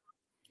that?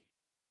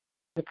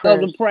 The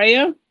prayer. Oh, the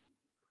prayer?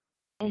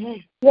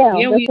 Mm-hmm.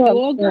 Yeah, we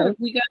all good.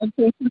 We got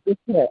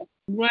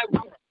right.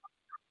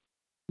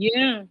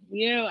 Yeah.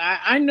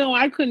 I know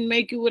I couldn't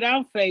make it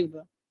without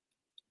favor.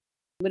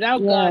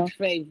 Without God's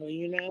favor,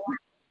 you know.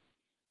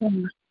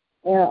 Mm-hmm.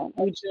 Yeah.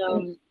 Which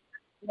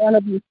one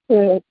of you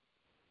could,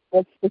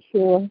 that's for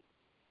sure.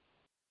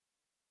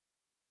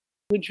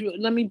 Which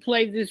let me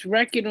play this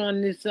record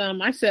on this.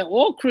 I said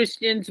all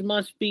Christians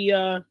must be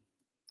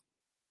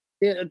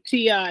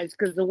TIs,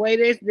 because the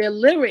way their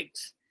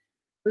lyrics.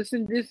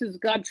 Listen, this is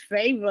God's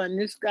favor, and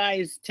this guy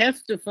is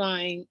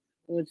testifying.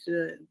 What's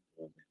favor?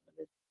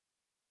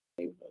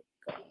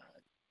 God,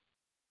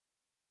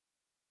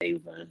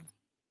 favor.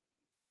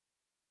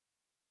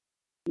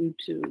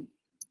 YouTube.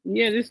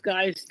 Yeah, this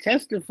guy is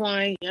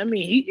testifying. I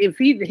mean,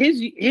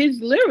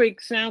 his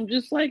lyrics sound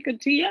just like a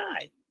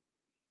TI.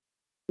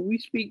 We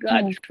speak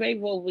God's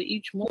favor over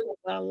each one of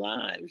our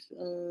lives.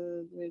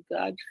 With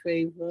God's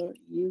favor,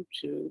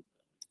 YouTube.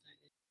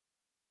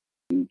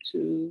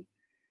 And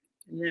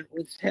that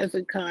was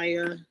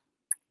Hezekiah.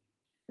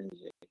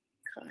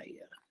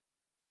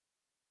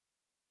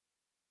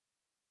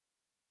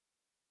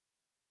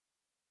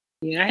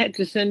 Yeah, I had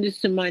to send this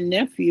to my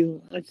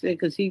nephew. I said,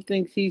 because he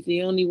thinks he's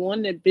the only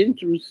one that's been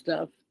through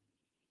stuff.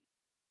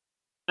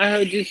 I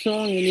heard this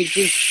song and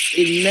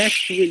it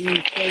messed with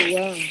me so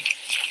well.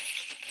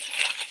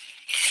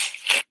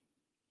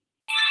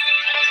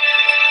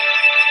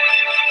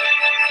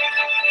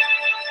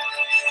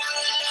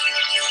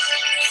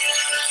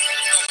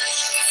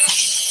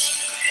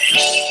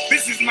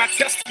 This is my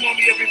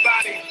testimony,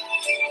 everybody.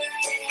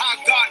 How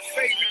God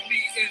favored me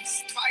in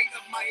spite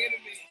of my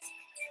enemies.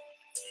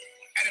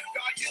 And if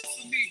God did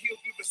for me, he'll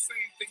do the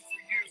same thing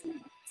for you.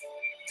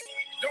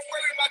 Don't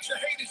worry about your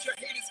haters. Your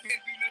haters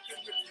can't do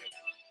nothing with you.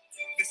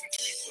 Listen to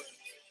these words.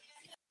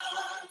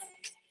 Love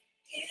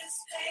is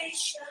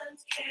patient,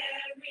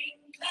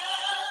 caring.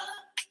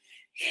 Love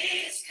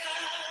is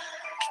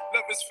kind.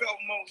 Love is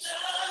felt most.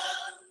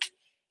 Love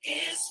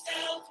is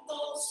felt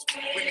most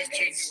when it's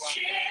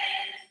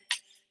genuine.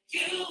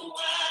 You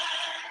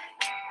are.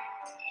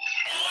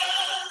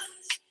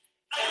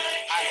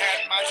 I had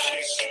my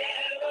share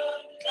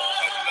of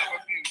love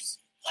abuse,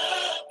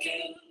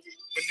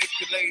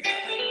 manipulated,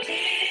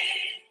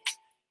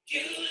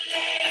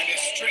 and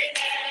its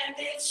strength,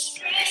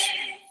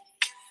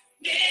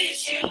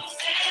 misused,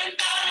 and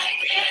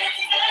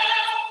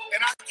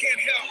I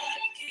can't help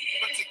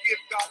but to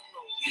give God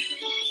glory.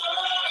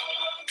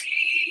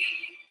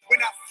 When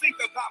I think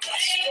about my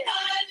story,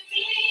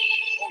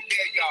 oh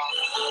yeah, y'all,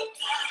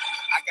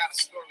 I got a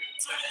story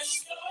to tell.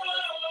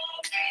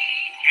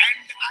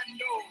 And I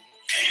know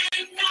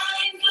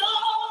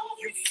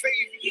you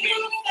favor me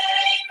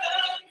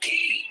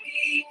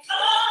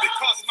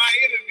because my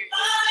enemies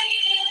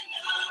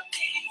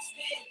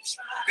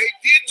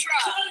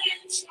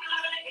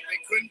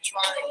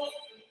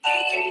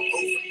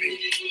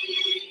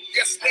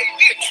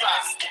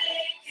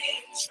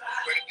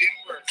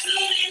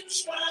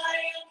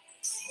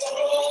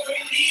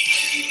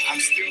I'm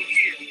still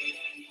here.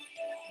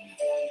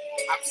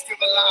 I'm still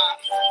alive.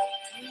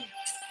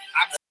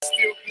 I'm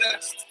still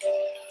blessed.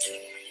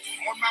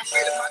 On my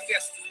way to my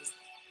destiny.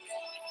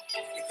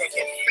 Because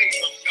the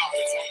favor of God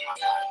is on my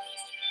life.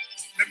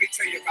 Let me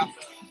tell you about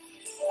love.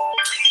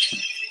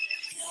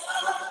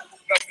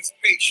 Love is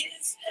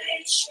patience.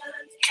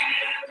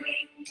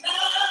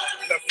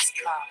 Love is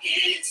kind.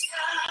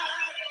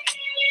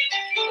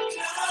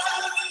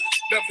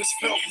 Love is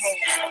felt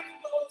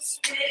most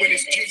when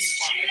it's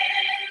genuine.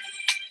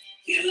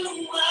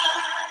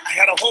 I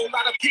had a whole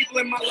lot of people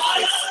in my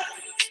life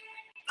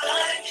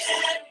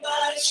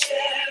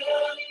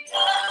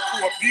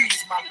who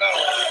abused my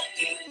love.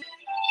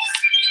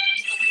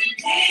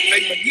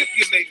 They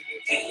manipulated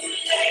it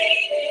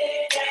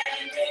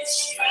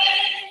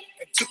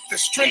and took the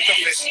strength of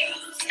it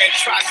and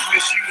tried to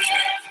misuse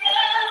it.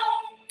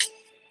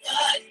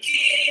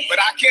 But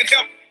I can't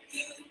help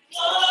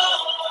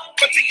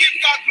but to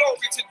give God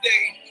glory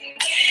today.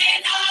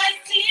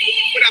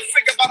 When I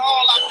think about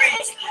all I've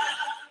been through,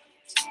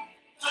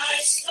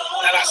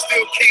 that I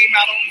still came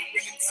out on the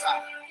winning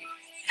side.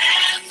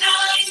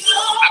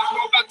 I don't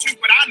know about you,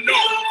 but I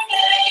know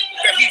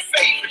that He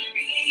favored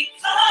me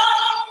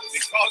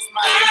because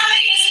my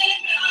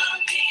enemies,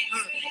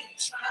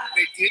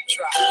 they did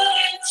try.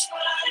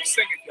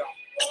 Sing it, y'all.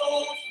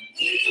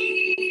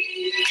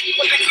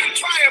 But they couldn't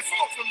triumph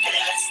over me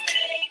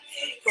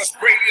because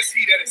greater is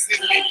He that is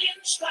in me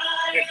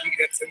than he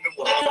that's in the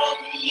world.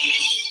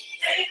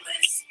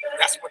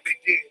 That's what they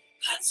did.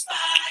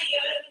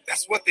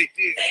 That's what they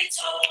did. They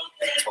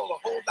told a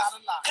whole lot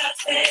of lies.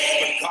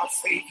 But God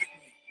favored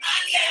me.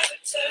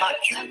 My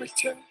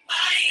character,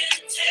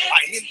 my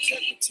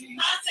integrity.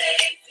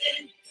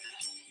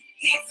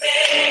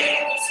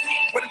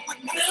 But it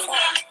would not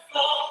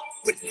fall.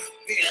 Would not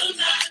bend.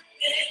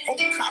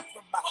 Won't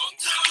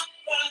compromise.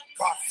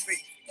 God favored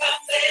me.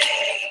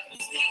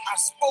 I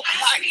spoke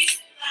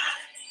life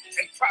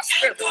and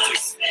prosperity.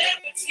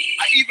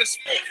 I even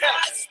spoke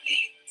health.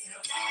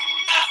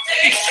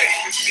 He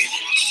favored me.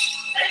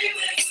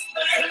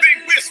 They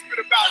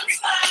whispered about me.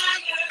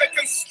 They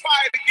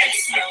conspired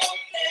against me.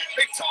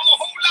 They told a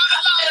whole lot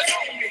of lies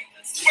on me.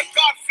 But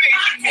God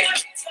favored me.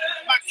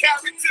 My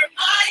character,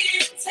 my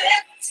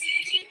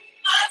integrity,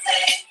 my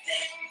faith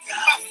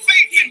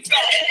in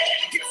God.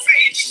 He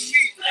favored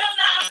me.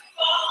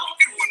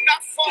 It will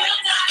not fall.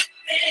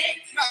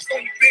 Not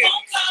gonna bend.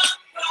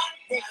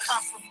 Won't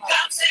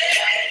compromise.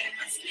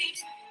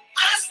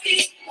 I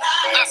speak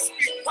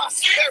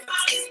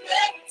prosperity,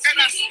 and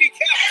I speak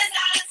health.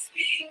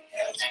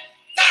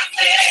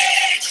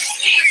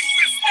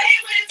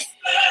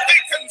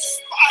 They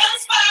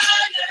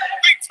conspired.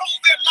 They told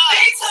their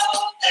lies.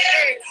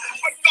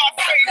 But God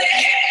favored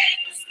me.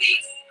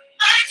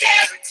 My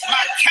character,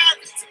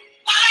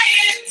 my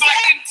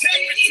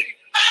integrity,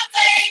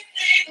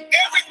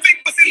 everything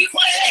was in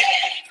question.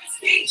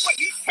 But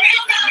He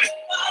favored me.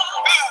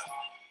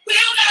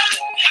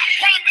 I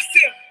promised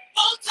Him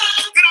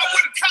that I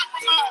wouldn't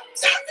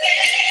compromise.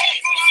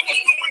 Although I was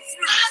going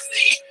through,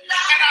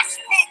 and I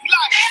spoke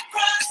life,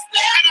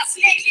 and I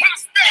spoke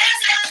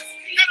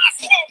prosperity, and I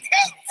spoke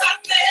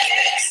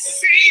health.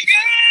 See,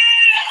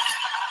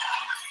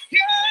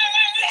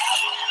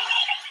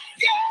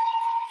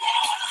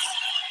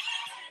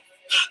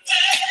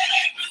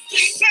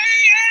 say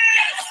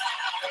yes.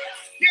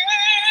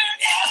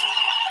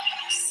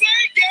 Say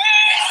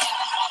yes.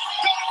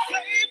 Don't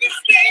play this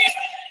game.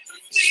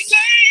 Say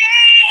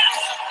yes.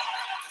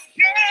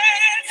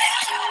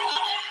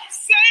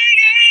 Say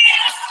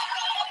yes.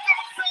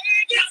 Don't play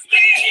this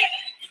game.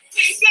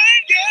 Say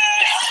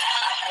yes.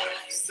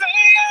 Say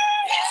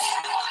yes.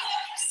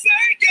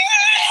 Say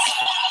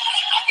yes.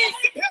 I need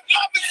some help.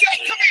 Mama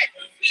said, come here.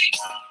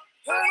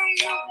 I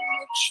don't know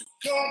what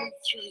you're going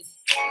through,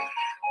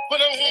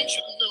 but I want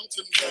you to know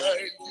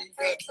tonight you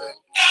got that.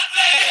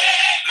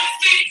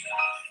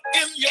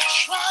 In your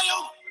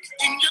trial,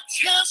 in your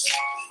test,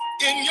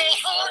 in your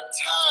hard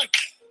time,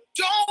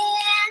 don't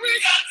worry.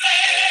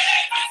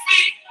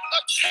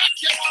 Attack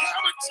your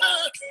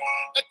character,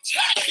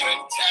 attack your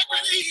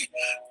integrity.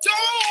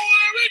 Don't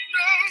worry,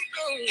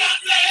 no.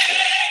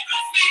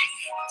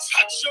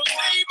 Touch your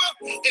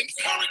neighbor,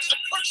 encourage the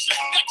person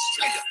next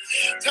to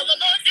you. Tell them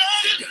I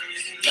got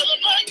it. Tell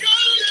them I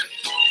got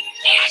it.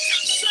 I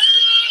can say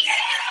it.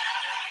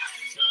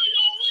 Say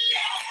your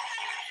way.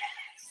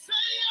 Say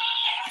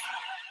it.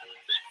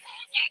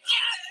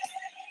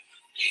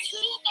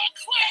 Through my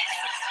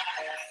crisis,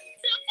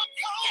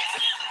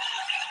 difficulty,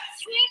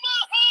 through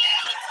my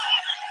heart, I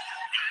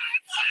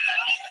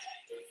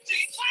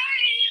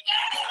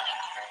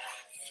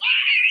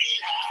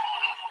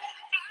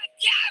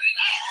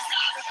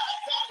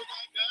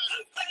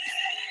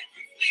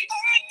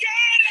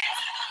got it.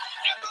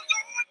 And the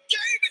Lord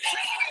gave it to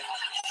me.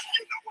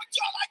 You know what,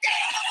 y'all? I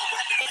got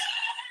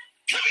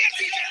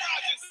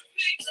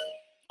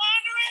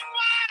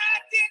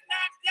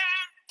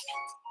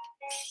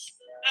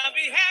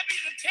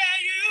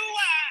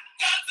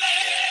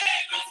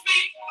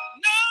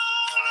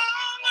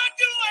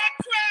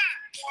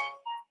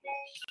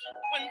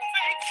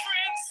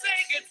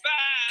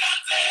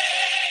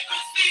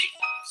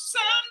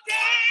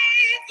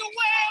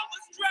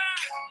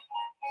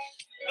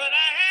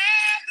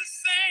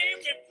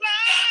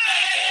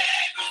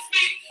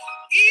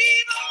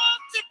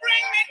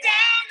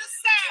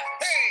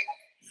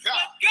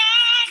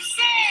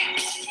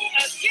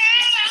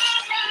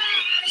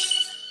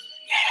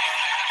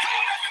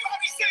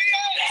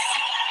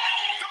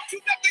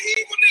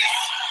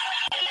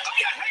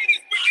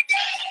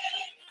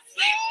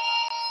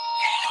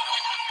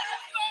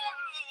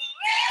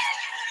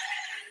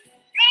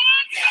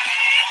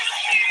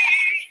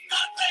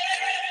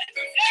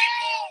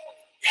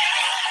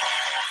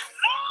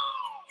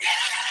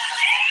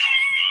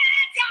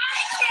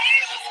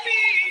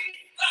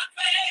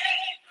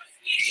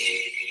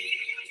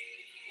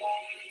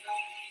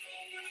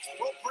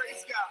Oh,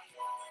 praise God.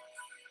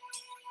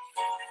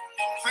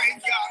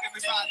 Thank God,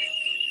 everybody.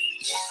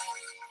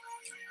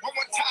 One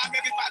more time,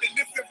 everybody,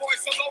 lift your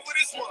voice all over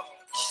this world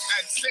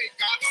and say,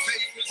 God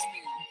favors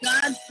me.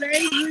 God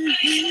favors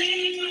me.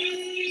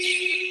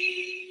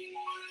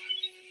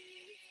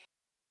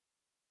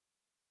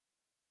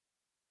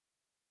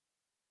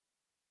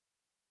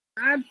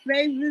 God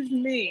favors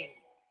me.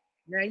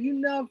 Now, you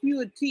know, if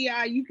you a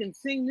T.I., you can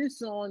sing this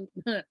song.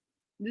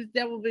 This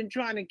devil been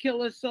trying to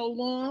kill us so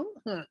long.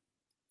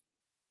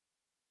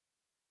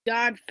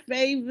 God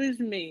favors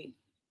me.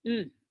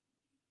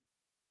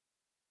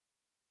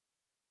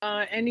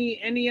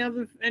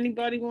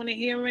 Anybody want to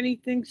hear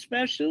anything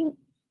special?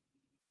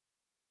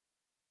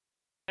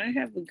 I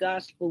have a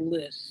gospel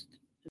list,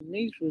 and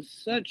these were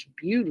such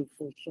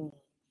beautiful songs.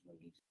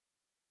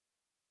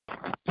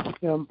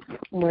 Yeah, I'm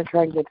going to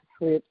try and get to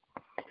sleep.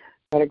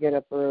 Gotta get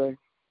up early.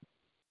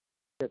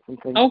 Get some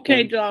things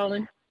Okay, done.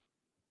 darling.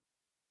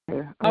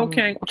 Yeah,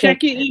 Okay.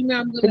 Check your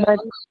email.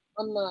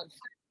 I'm not.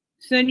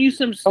 Send you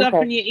some stuff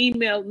in your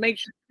email. Make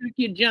sure you check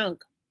your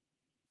junk.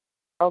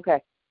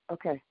 Okay,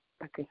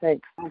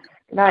 thanks. Okay.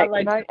 Good night. All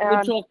right. Good night, We'll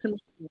Ann. talk tomorrow.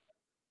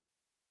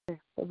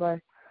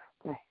 Bye-bye.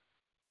 Bye.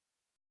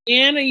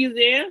 Ann, are you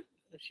there?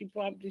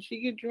 Did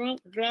she get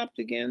dropped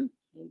again?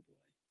 Oh, boy.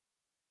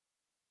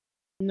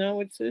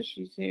 No, it says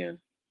she's here.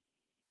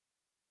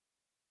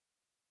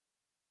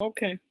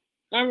 Okay.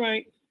 All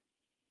right.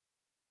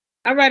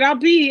 I'll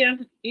be here.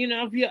 You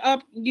know, if you're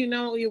up, you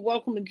know, you're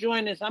welcome to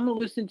join us. I'm going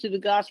to listen to the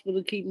gospel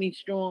to keep me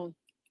strong.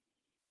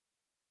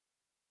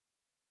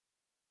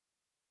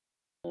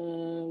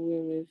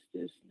 Where is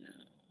this now?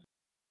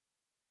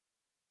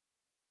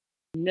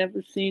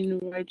 Never seen the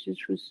righteous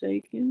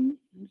forsaken.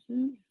 Is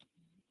it?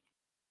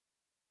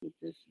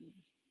 This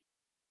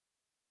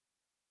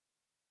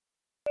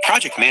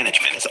Project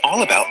management is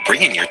all about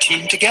bringing your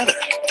team together.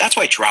 That's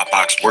why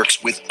Dropbox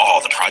works with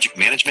all the project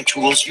management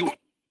tools you.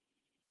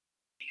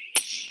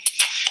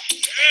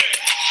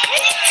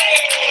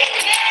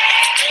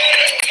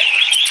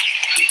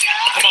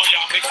 Come on,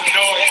 y'all, make some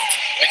noise.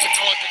 Make some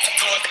noise, make some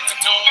noise, make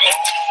some noise.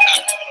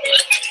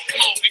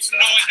 Come on, make some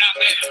noise out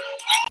there.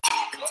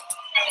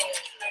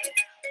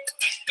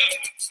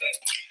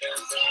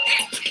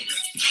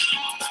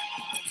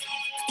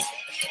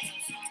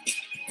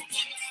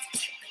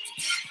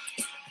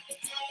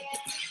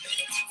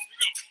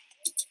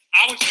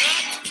 I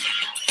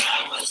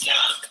was young,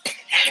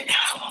 and now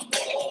I'm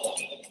old.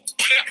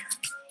 Whatever.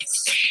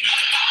 Seen a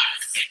lot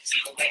of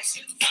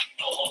situations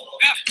unfold.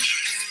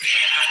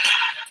 Been a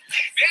lot of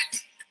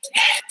places.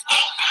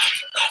 Oh,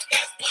 but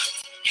guess what?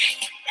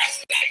 That's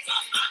things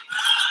on my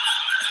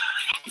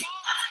mind.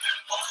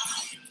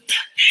 The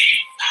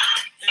things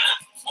I've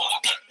done, all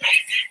the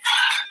places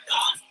I've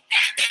gone,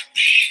 and the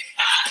things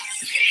I've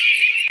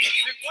seen.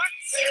 What?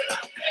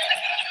 I'll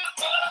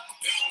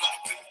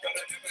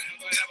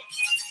never, ever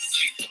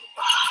see the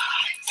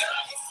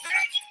righteous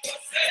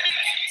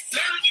forsaken.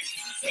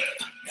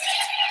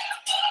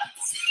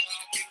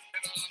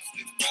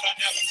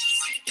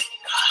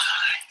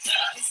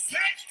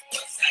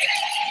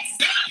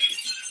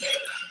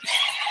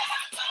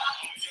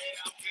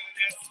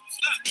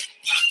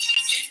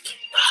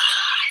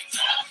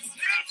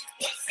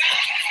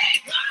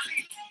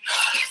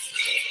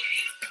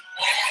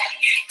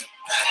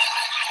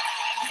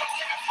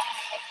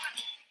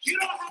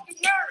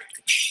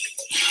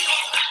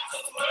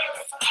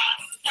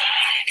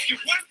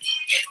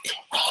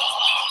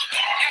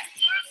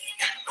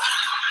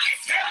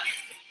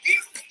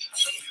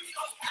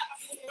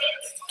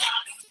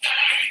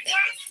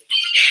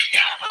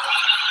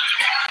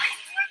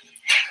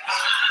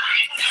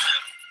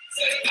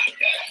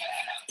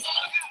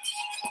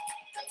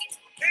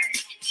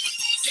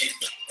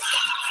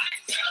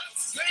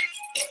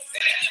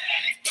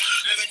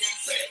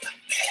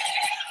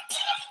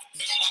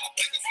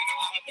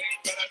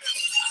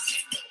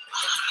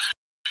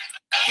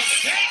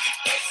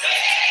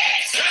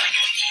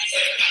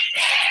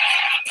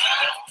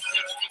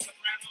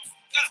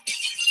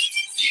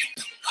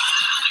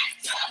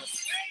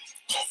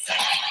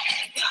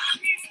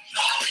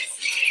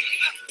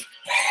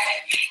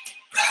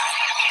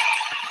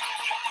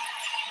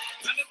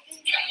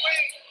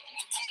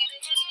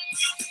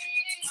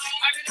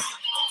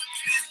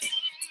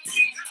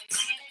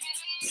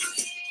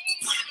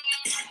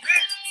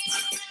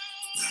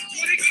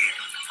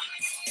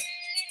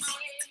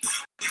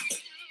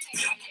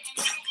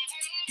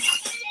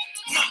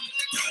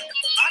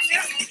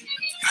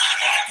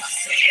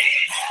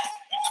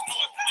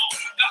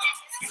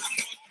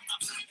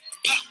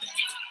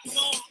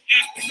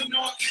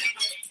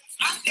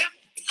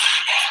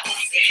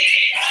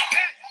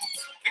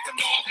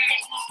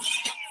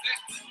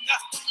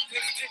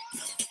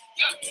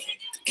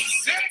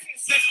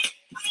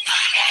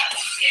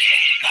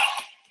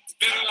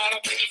 Been a lot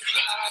of things,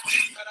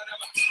 but I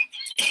never.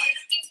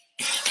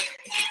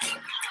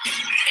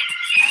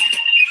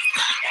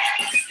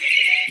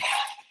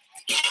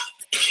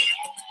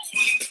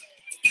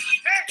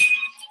 Hey,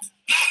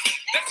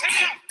 let's take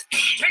it out.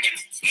 Take it.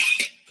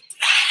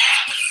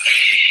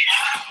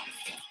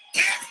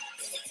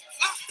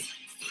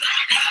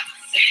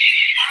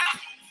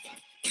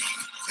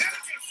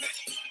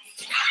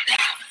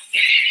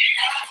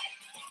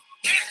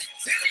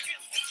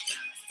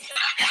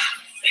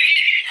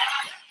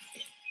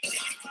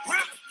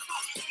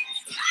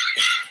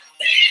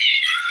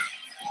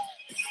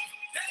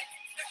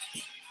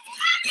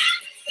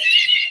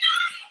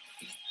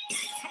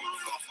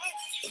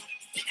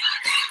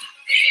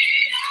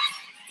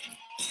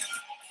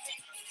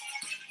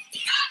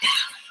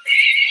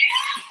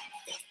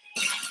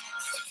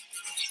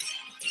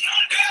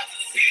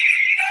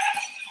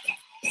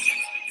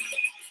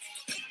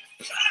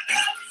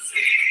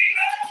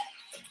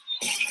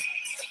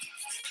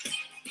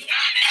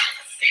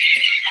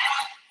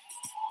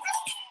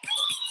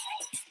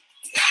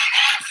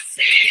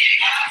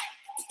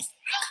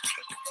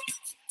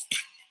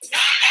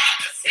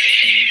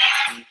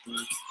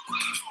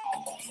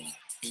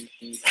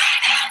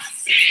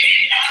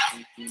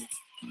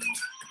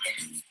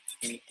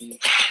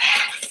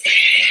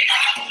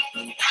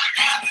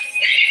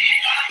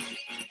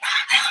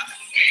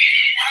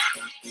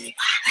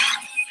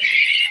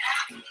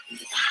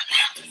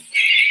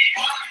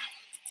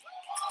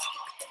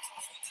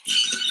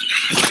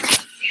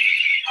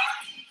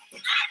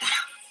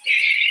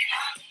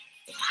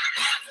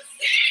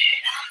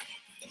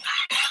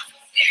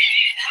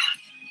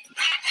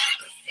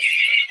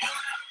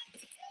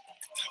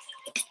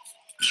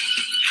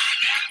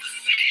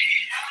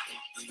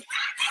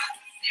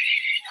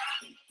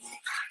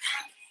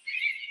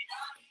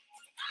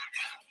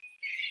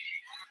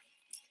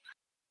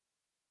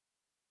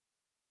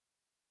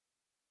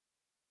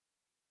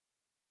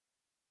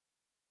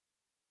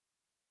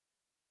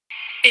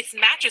 It's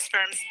Mattress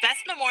Firm's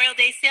best Memorial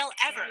Day sale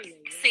ever.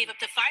 Save up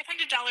to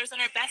 $500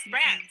 on our best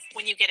brands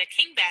when you get a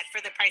king bed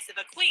for the price of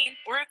a queen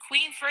or a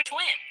queen for a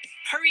twin.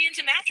 Hurry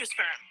into Mattress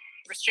Firm.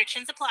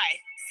 Restrictions apply.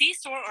 See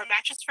store or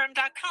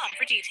mattressfirm.com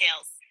for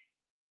details.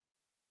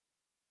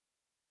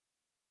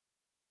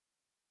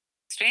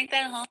 Strength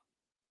at home.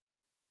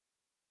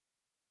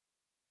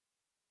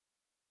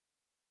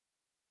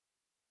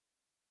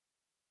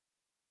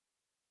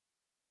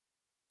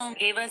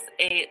 Gave us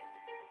a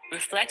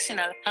reflection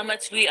of how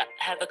much we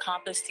have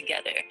accomplished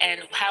together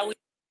and how we.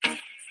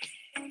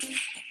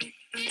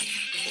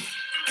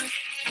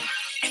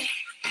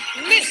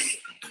 Listen,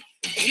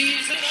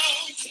 he's an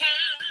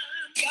on-time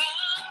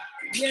God.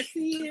 Yes,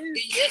 he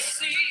is. Yes,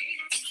 he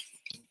is.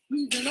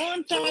 He's an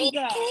on-time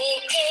God.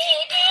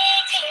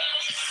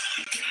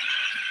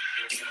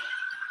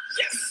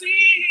 Yes, he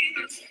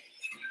is.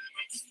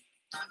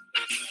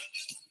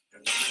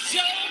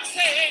 Job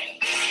said,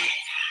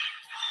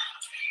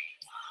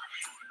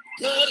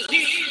 but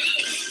he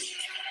is.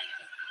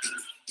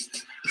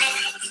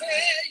 I'll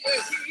tell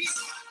you, he's.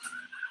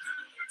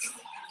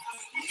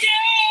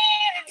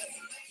 Yeah!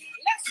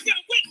 Let's get a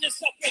witness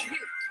up in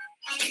here.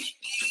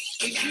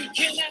 You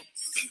can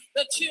ask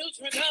the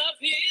children of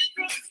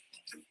Israel,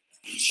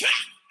 try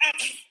at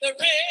the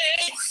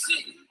Red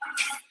Sea.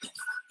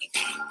 I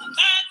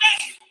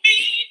let me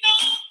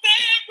know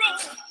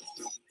Pharaoh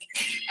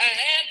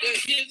and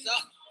his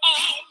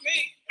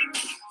army.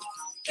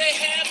 They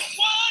had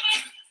water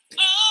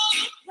all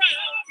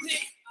around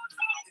him,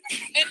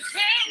 and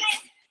Pharaoh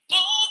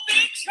on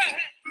their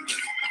track.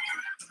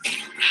 Out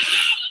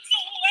of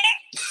nowhere,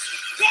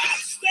 God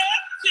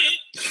stepped in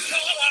for a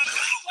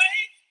highway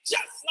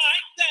just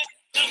like that.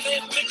 Now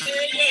let me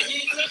tell you,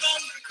 he's an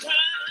on-time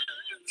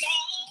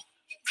God.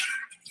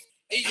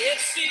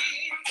 Yes, he is.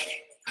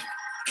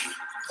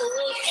 Oh,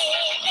 oh,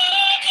 oh,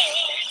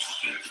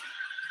 oh.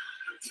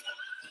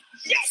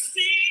 Yes,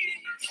 he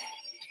is.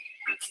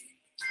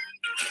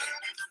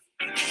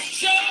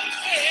 Job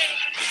said,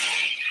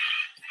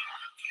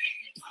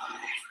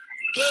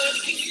 but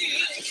he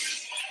is.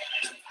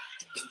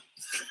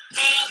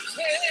 I'll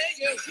tell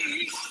you, he.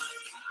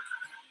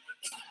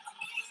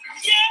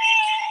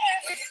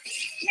 Yeah!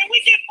 Can we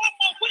get one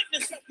more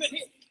witness up in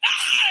here?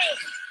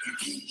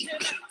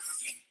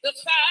 The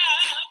 5,000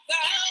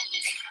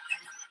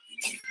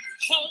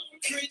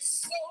 hungry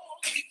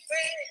souls he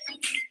fed.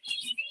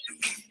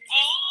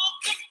 On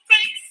the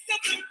banks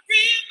of the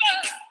river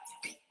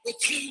with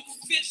 2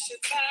 fish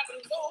and 5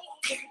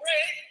 loaves of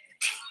bread.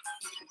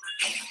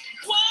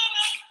 What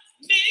a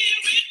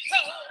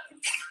miracle!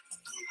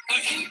 A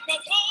heap of on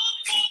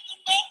the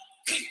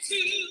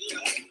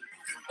multitude.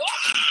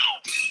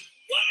 Wow!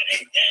 What he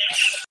did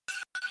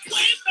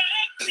way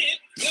back then,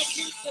 he'll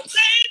use the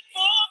day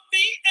for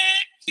me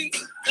and you.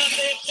 Now let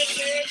me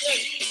tell you,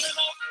 he's an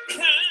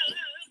on-time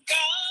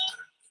God.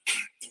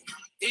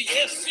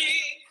 Yes, he is.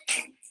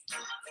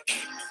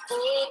 Oh,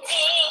 oh,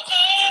 oh,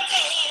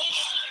 oh.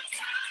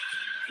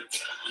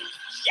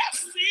 Yes,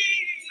 he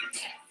is.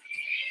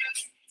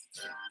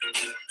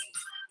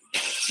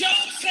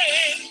 Job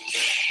said,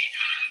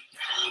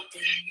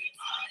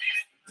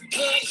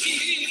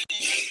 he,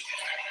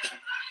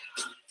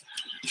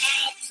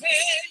 I'll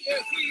tell you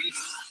he,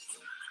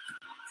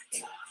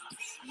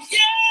 yeah.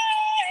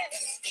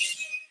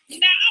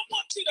 Now I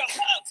want you to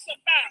hug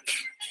somebody.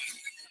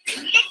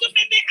 Look them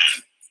in the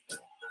eye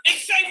and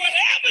say,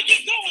 whatever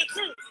you're going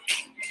through,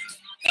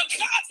 the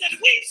God that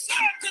we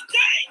serve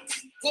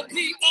today will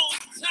be on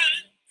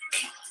time,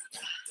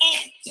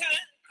 on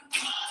time,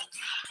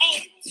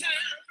 on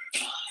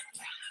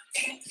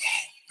time.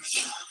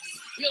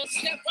 You'll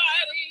step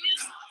right in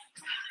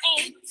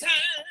on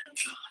time,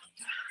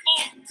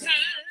 on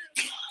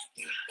time.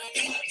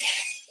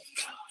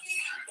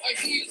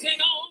 He's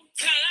an on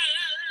time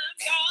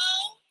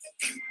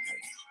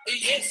God.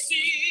 Yes,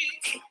 he.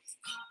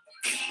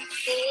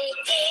 Oh,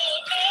 oh,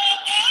 oh,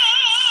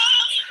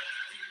 oh.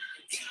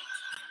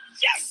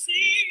 Yes,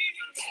 he.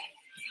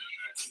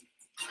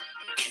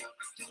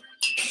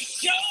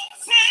 Your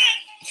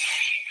time.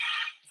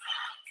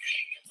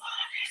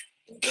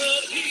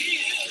 But he.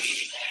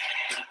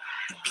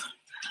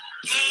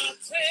 I'll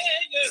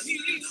tell you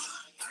he.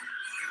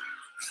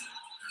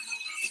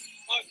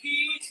 Or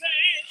he's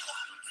saying,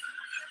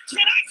 can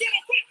I get a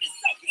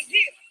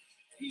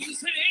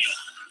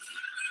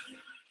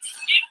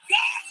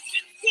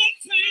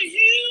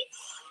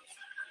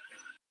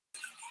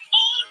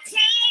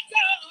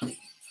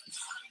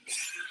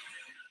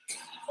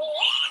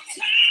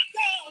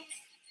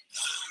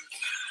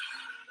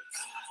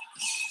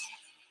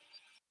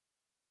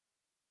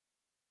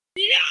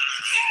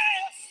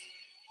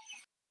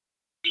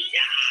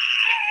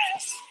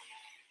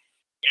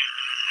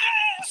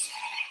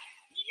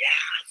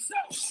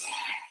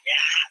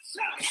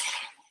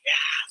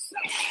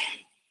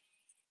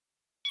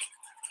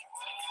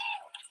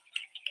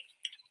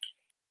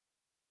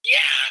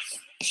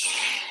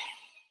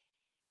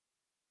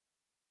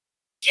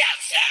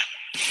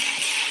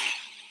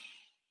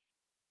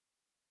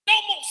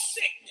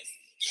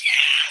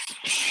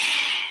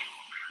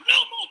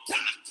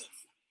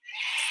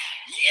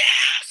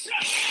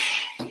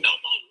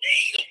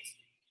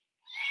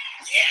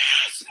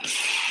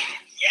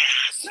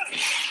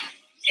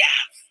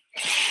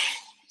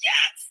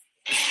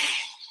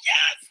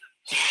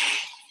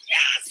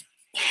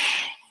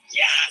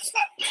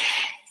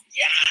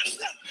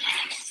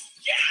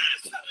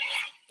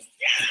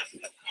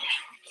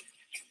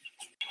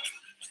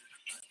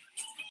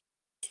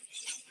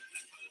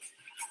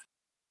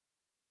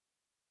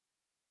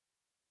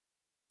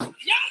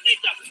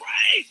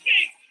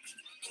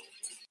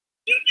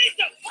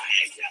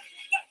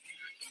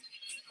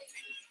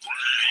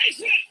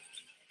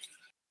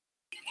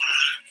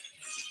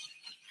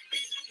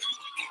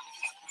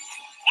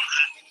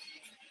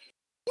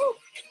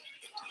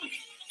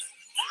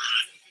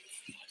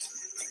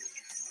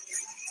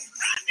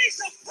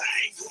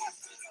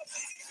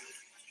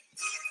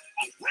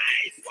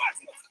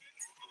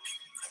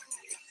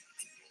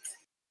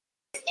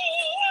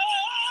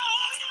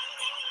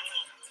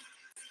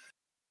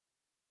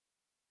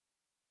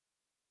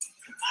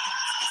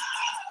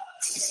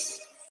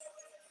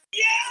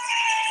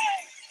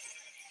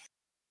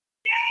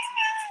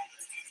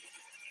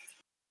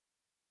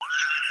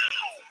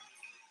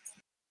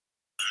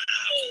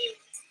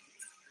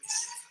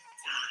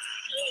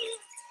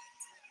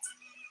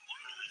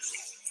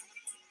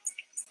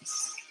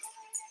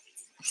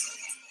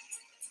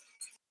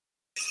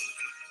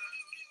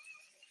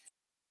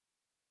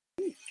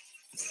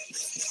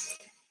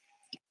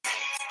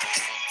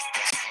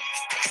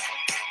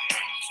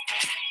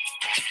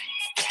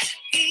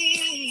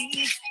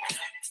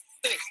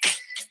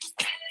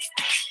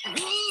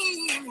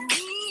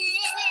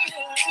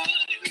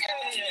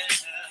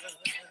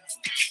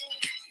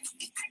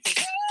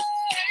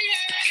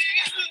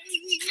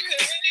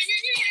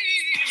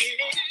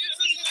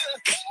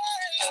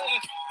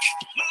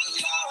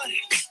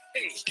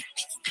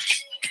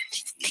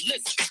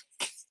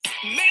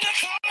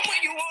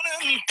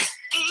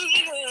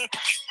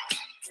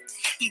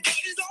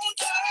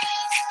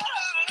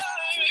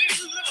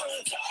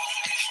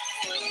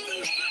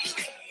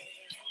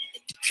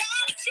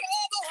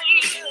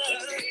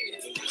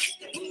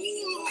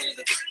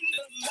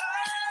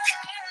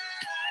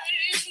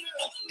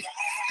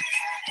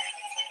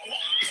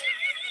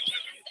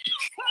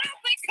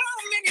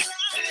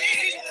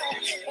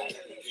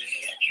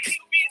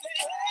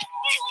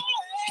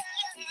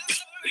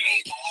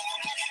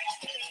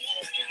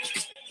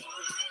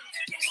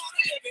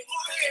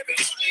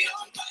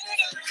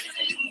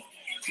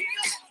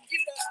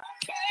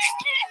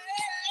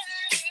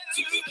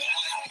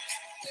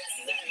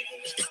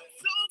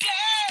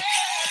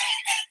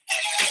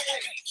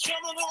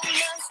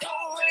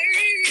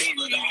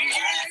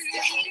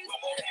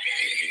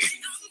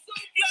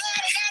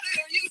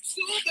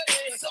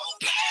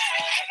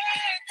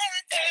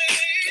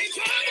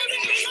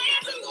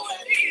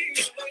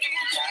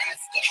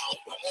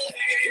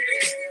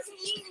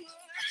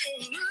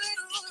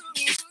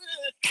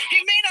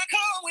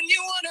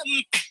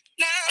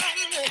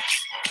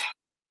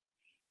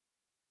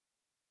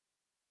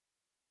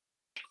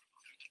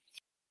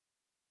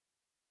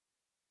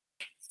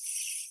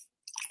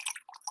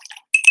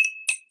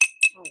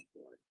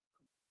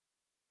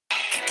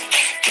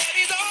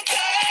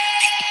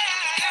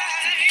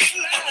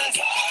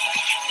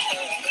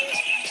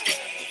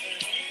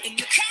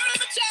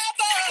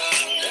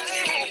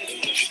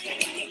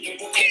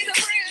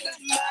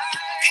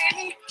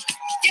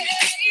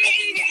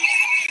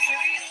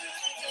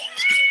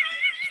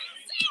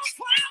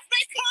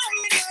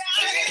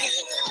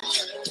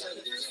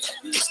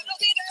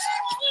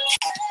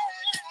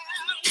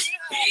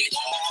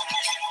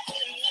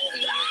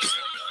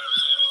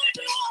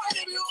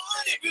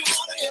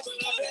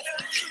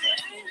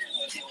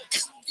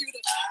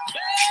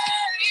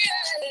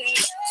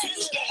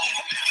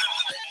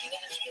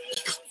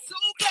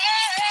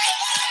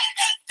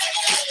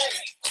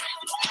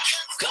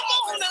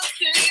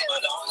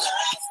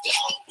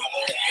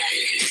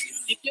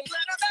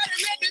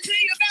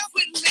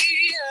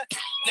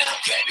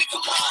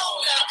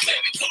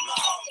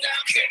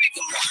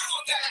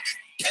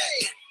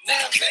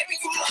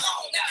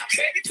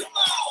Baby, come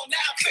on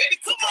now, baby,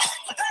 come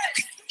on.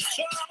 Hey,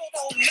 trouble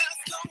don't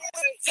last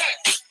always. Hey,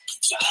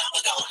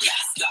 trouble don't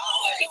last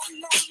always.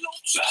 No,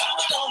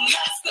 trouble don't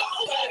last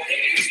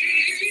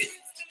always.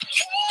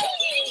 Trouble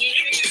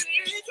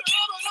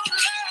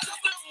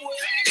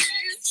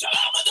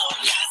don't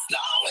last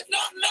always.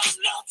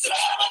 No,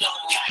 trouble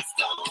don't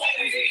last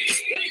always.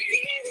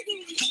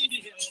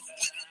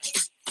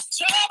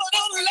 Trouble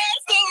don't last always. Trouble don't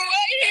last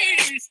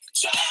always.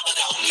 Trouble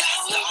don't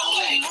last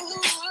always.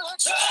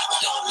 Trouble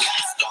don't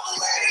last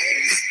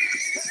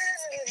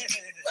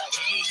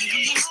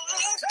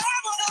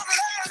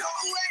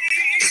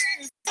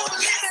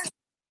always.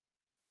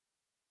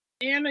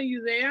 Ann, are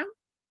you there?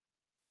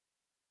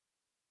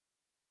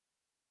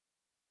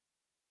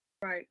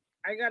 Right.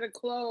 I gotta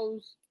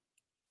close.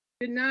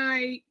 Good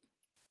night.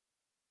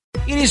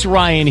 It is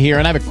Ryan here,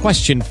 and I have a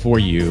question for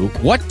you.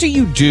 What do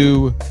you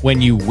do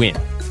when you win?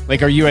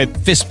 Like, are you a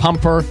fist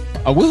pumper,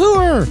 a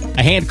woohooer,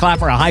 a hand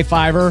clapper, a high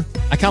fiver?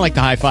 I kind of like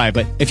the high five,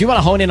 but if you want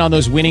to hone in on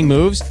those winning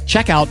moves,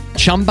 check out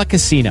Chumba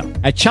Casino.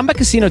 At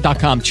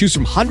ChumbaCasino.com, choose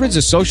from hundreds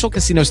of social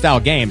casino-style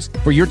games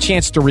for your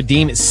chance to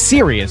redeem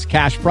serious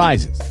cash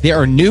prizes. There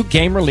are new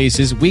game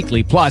releases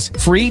weekly, plus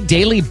free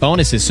daily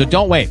bonuses. So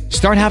don't wait.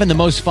 Start having the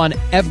most fun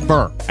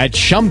ever at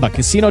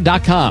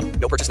ChumbaCasino.com.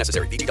 No purchase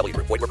necessary. VGW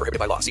Group. Void where prohibited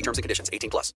by law. See terms and conditions. 18+.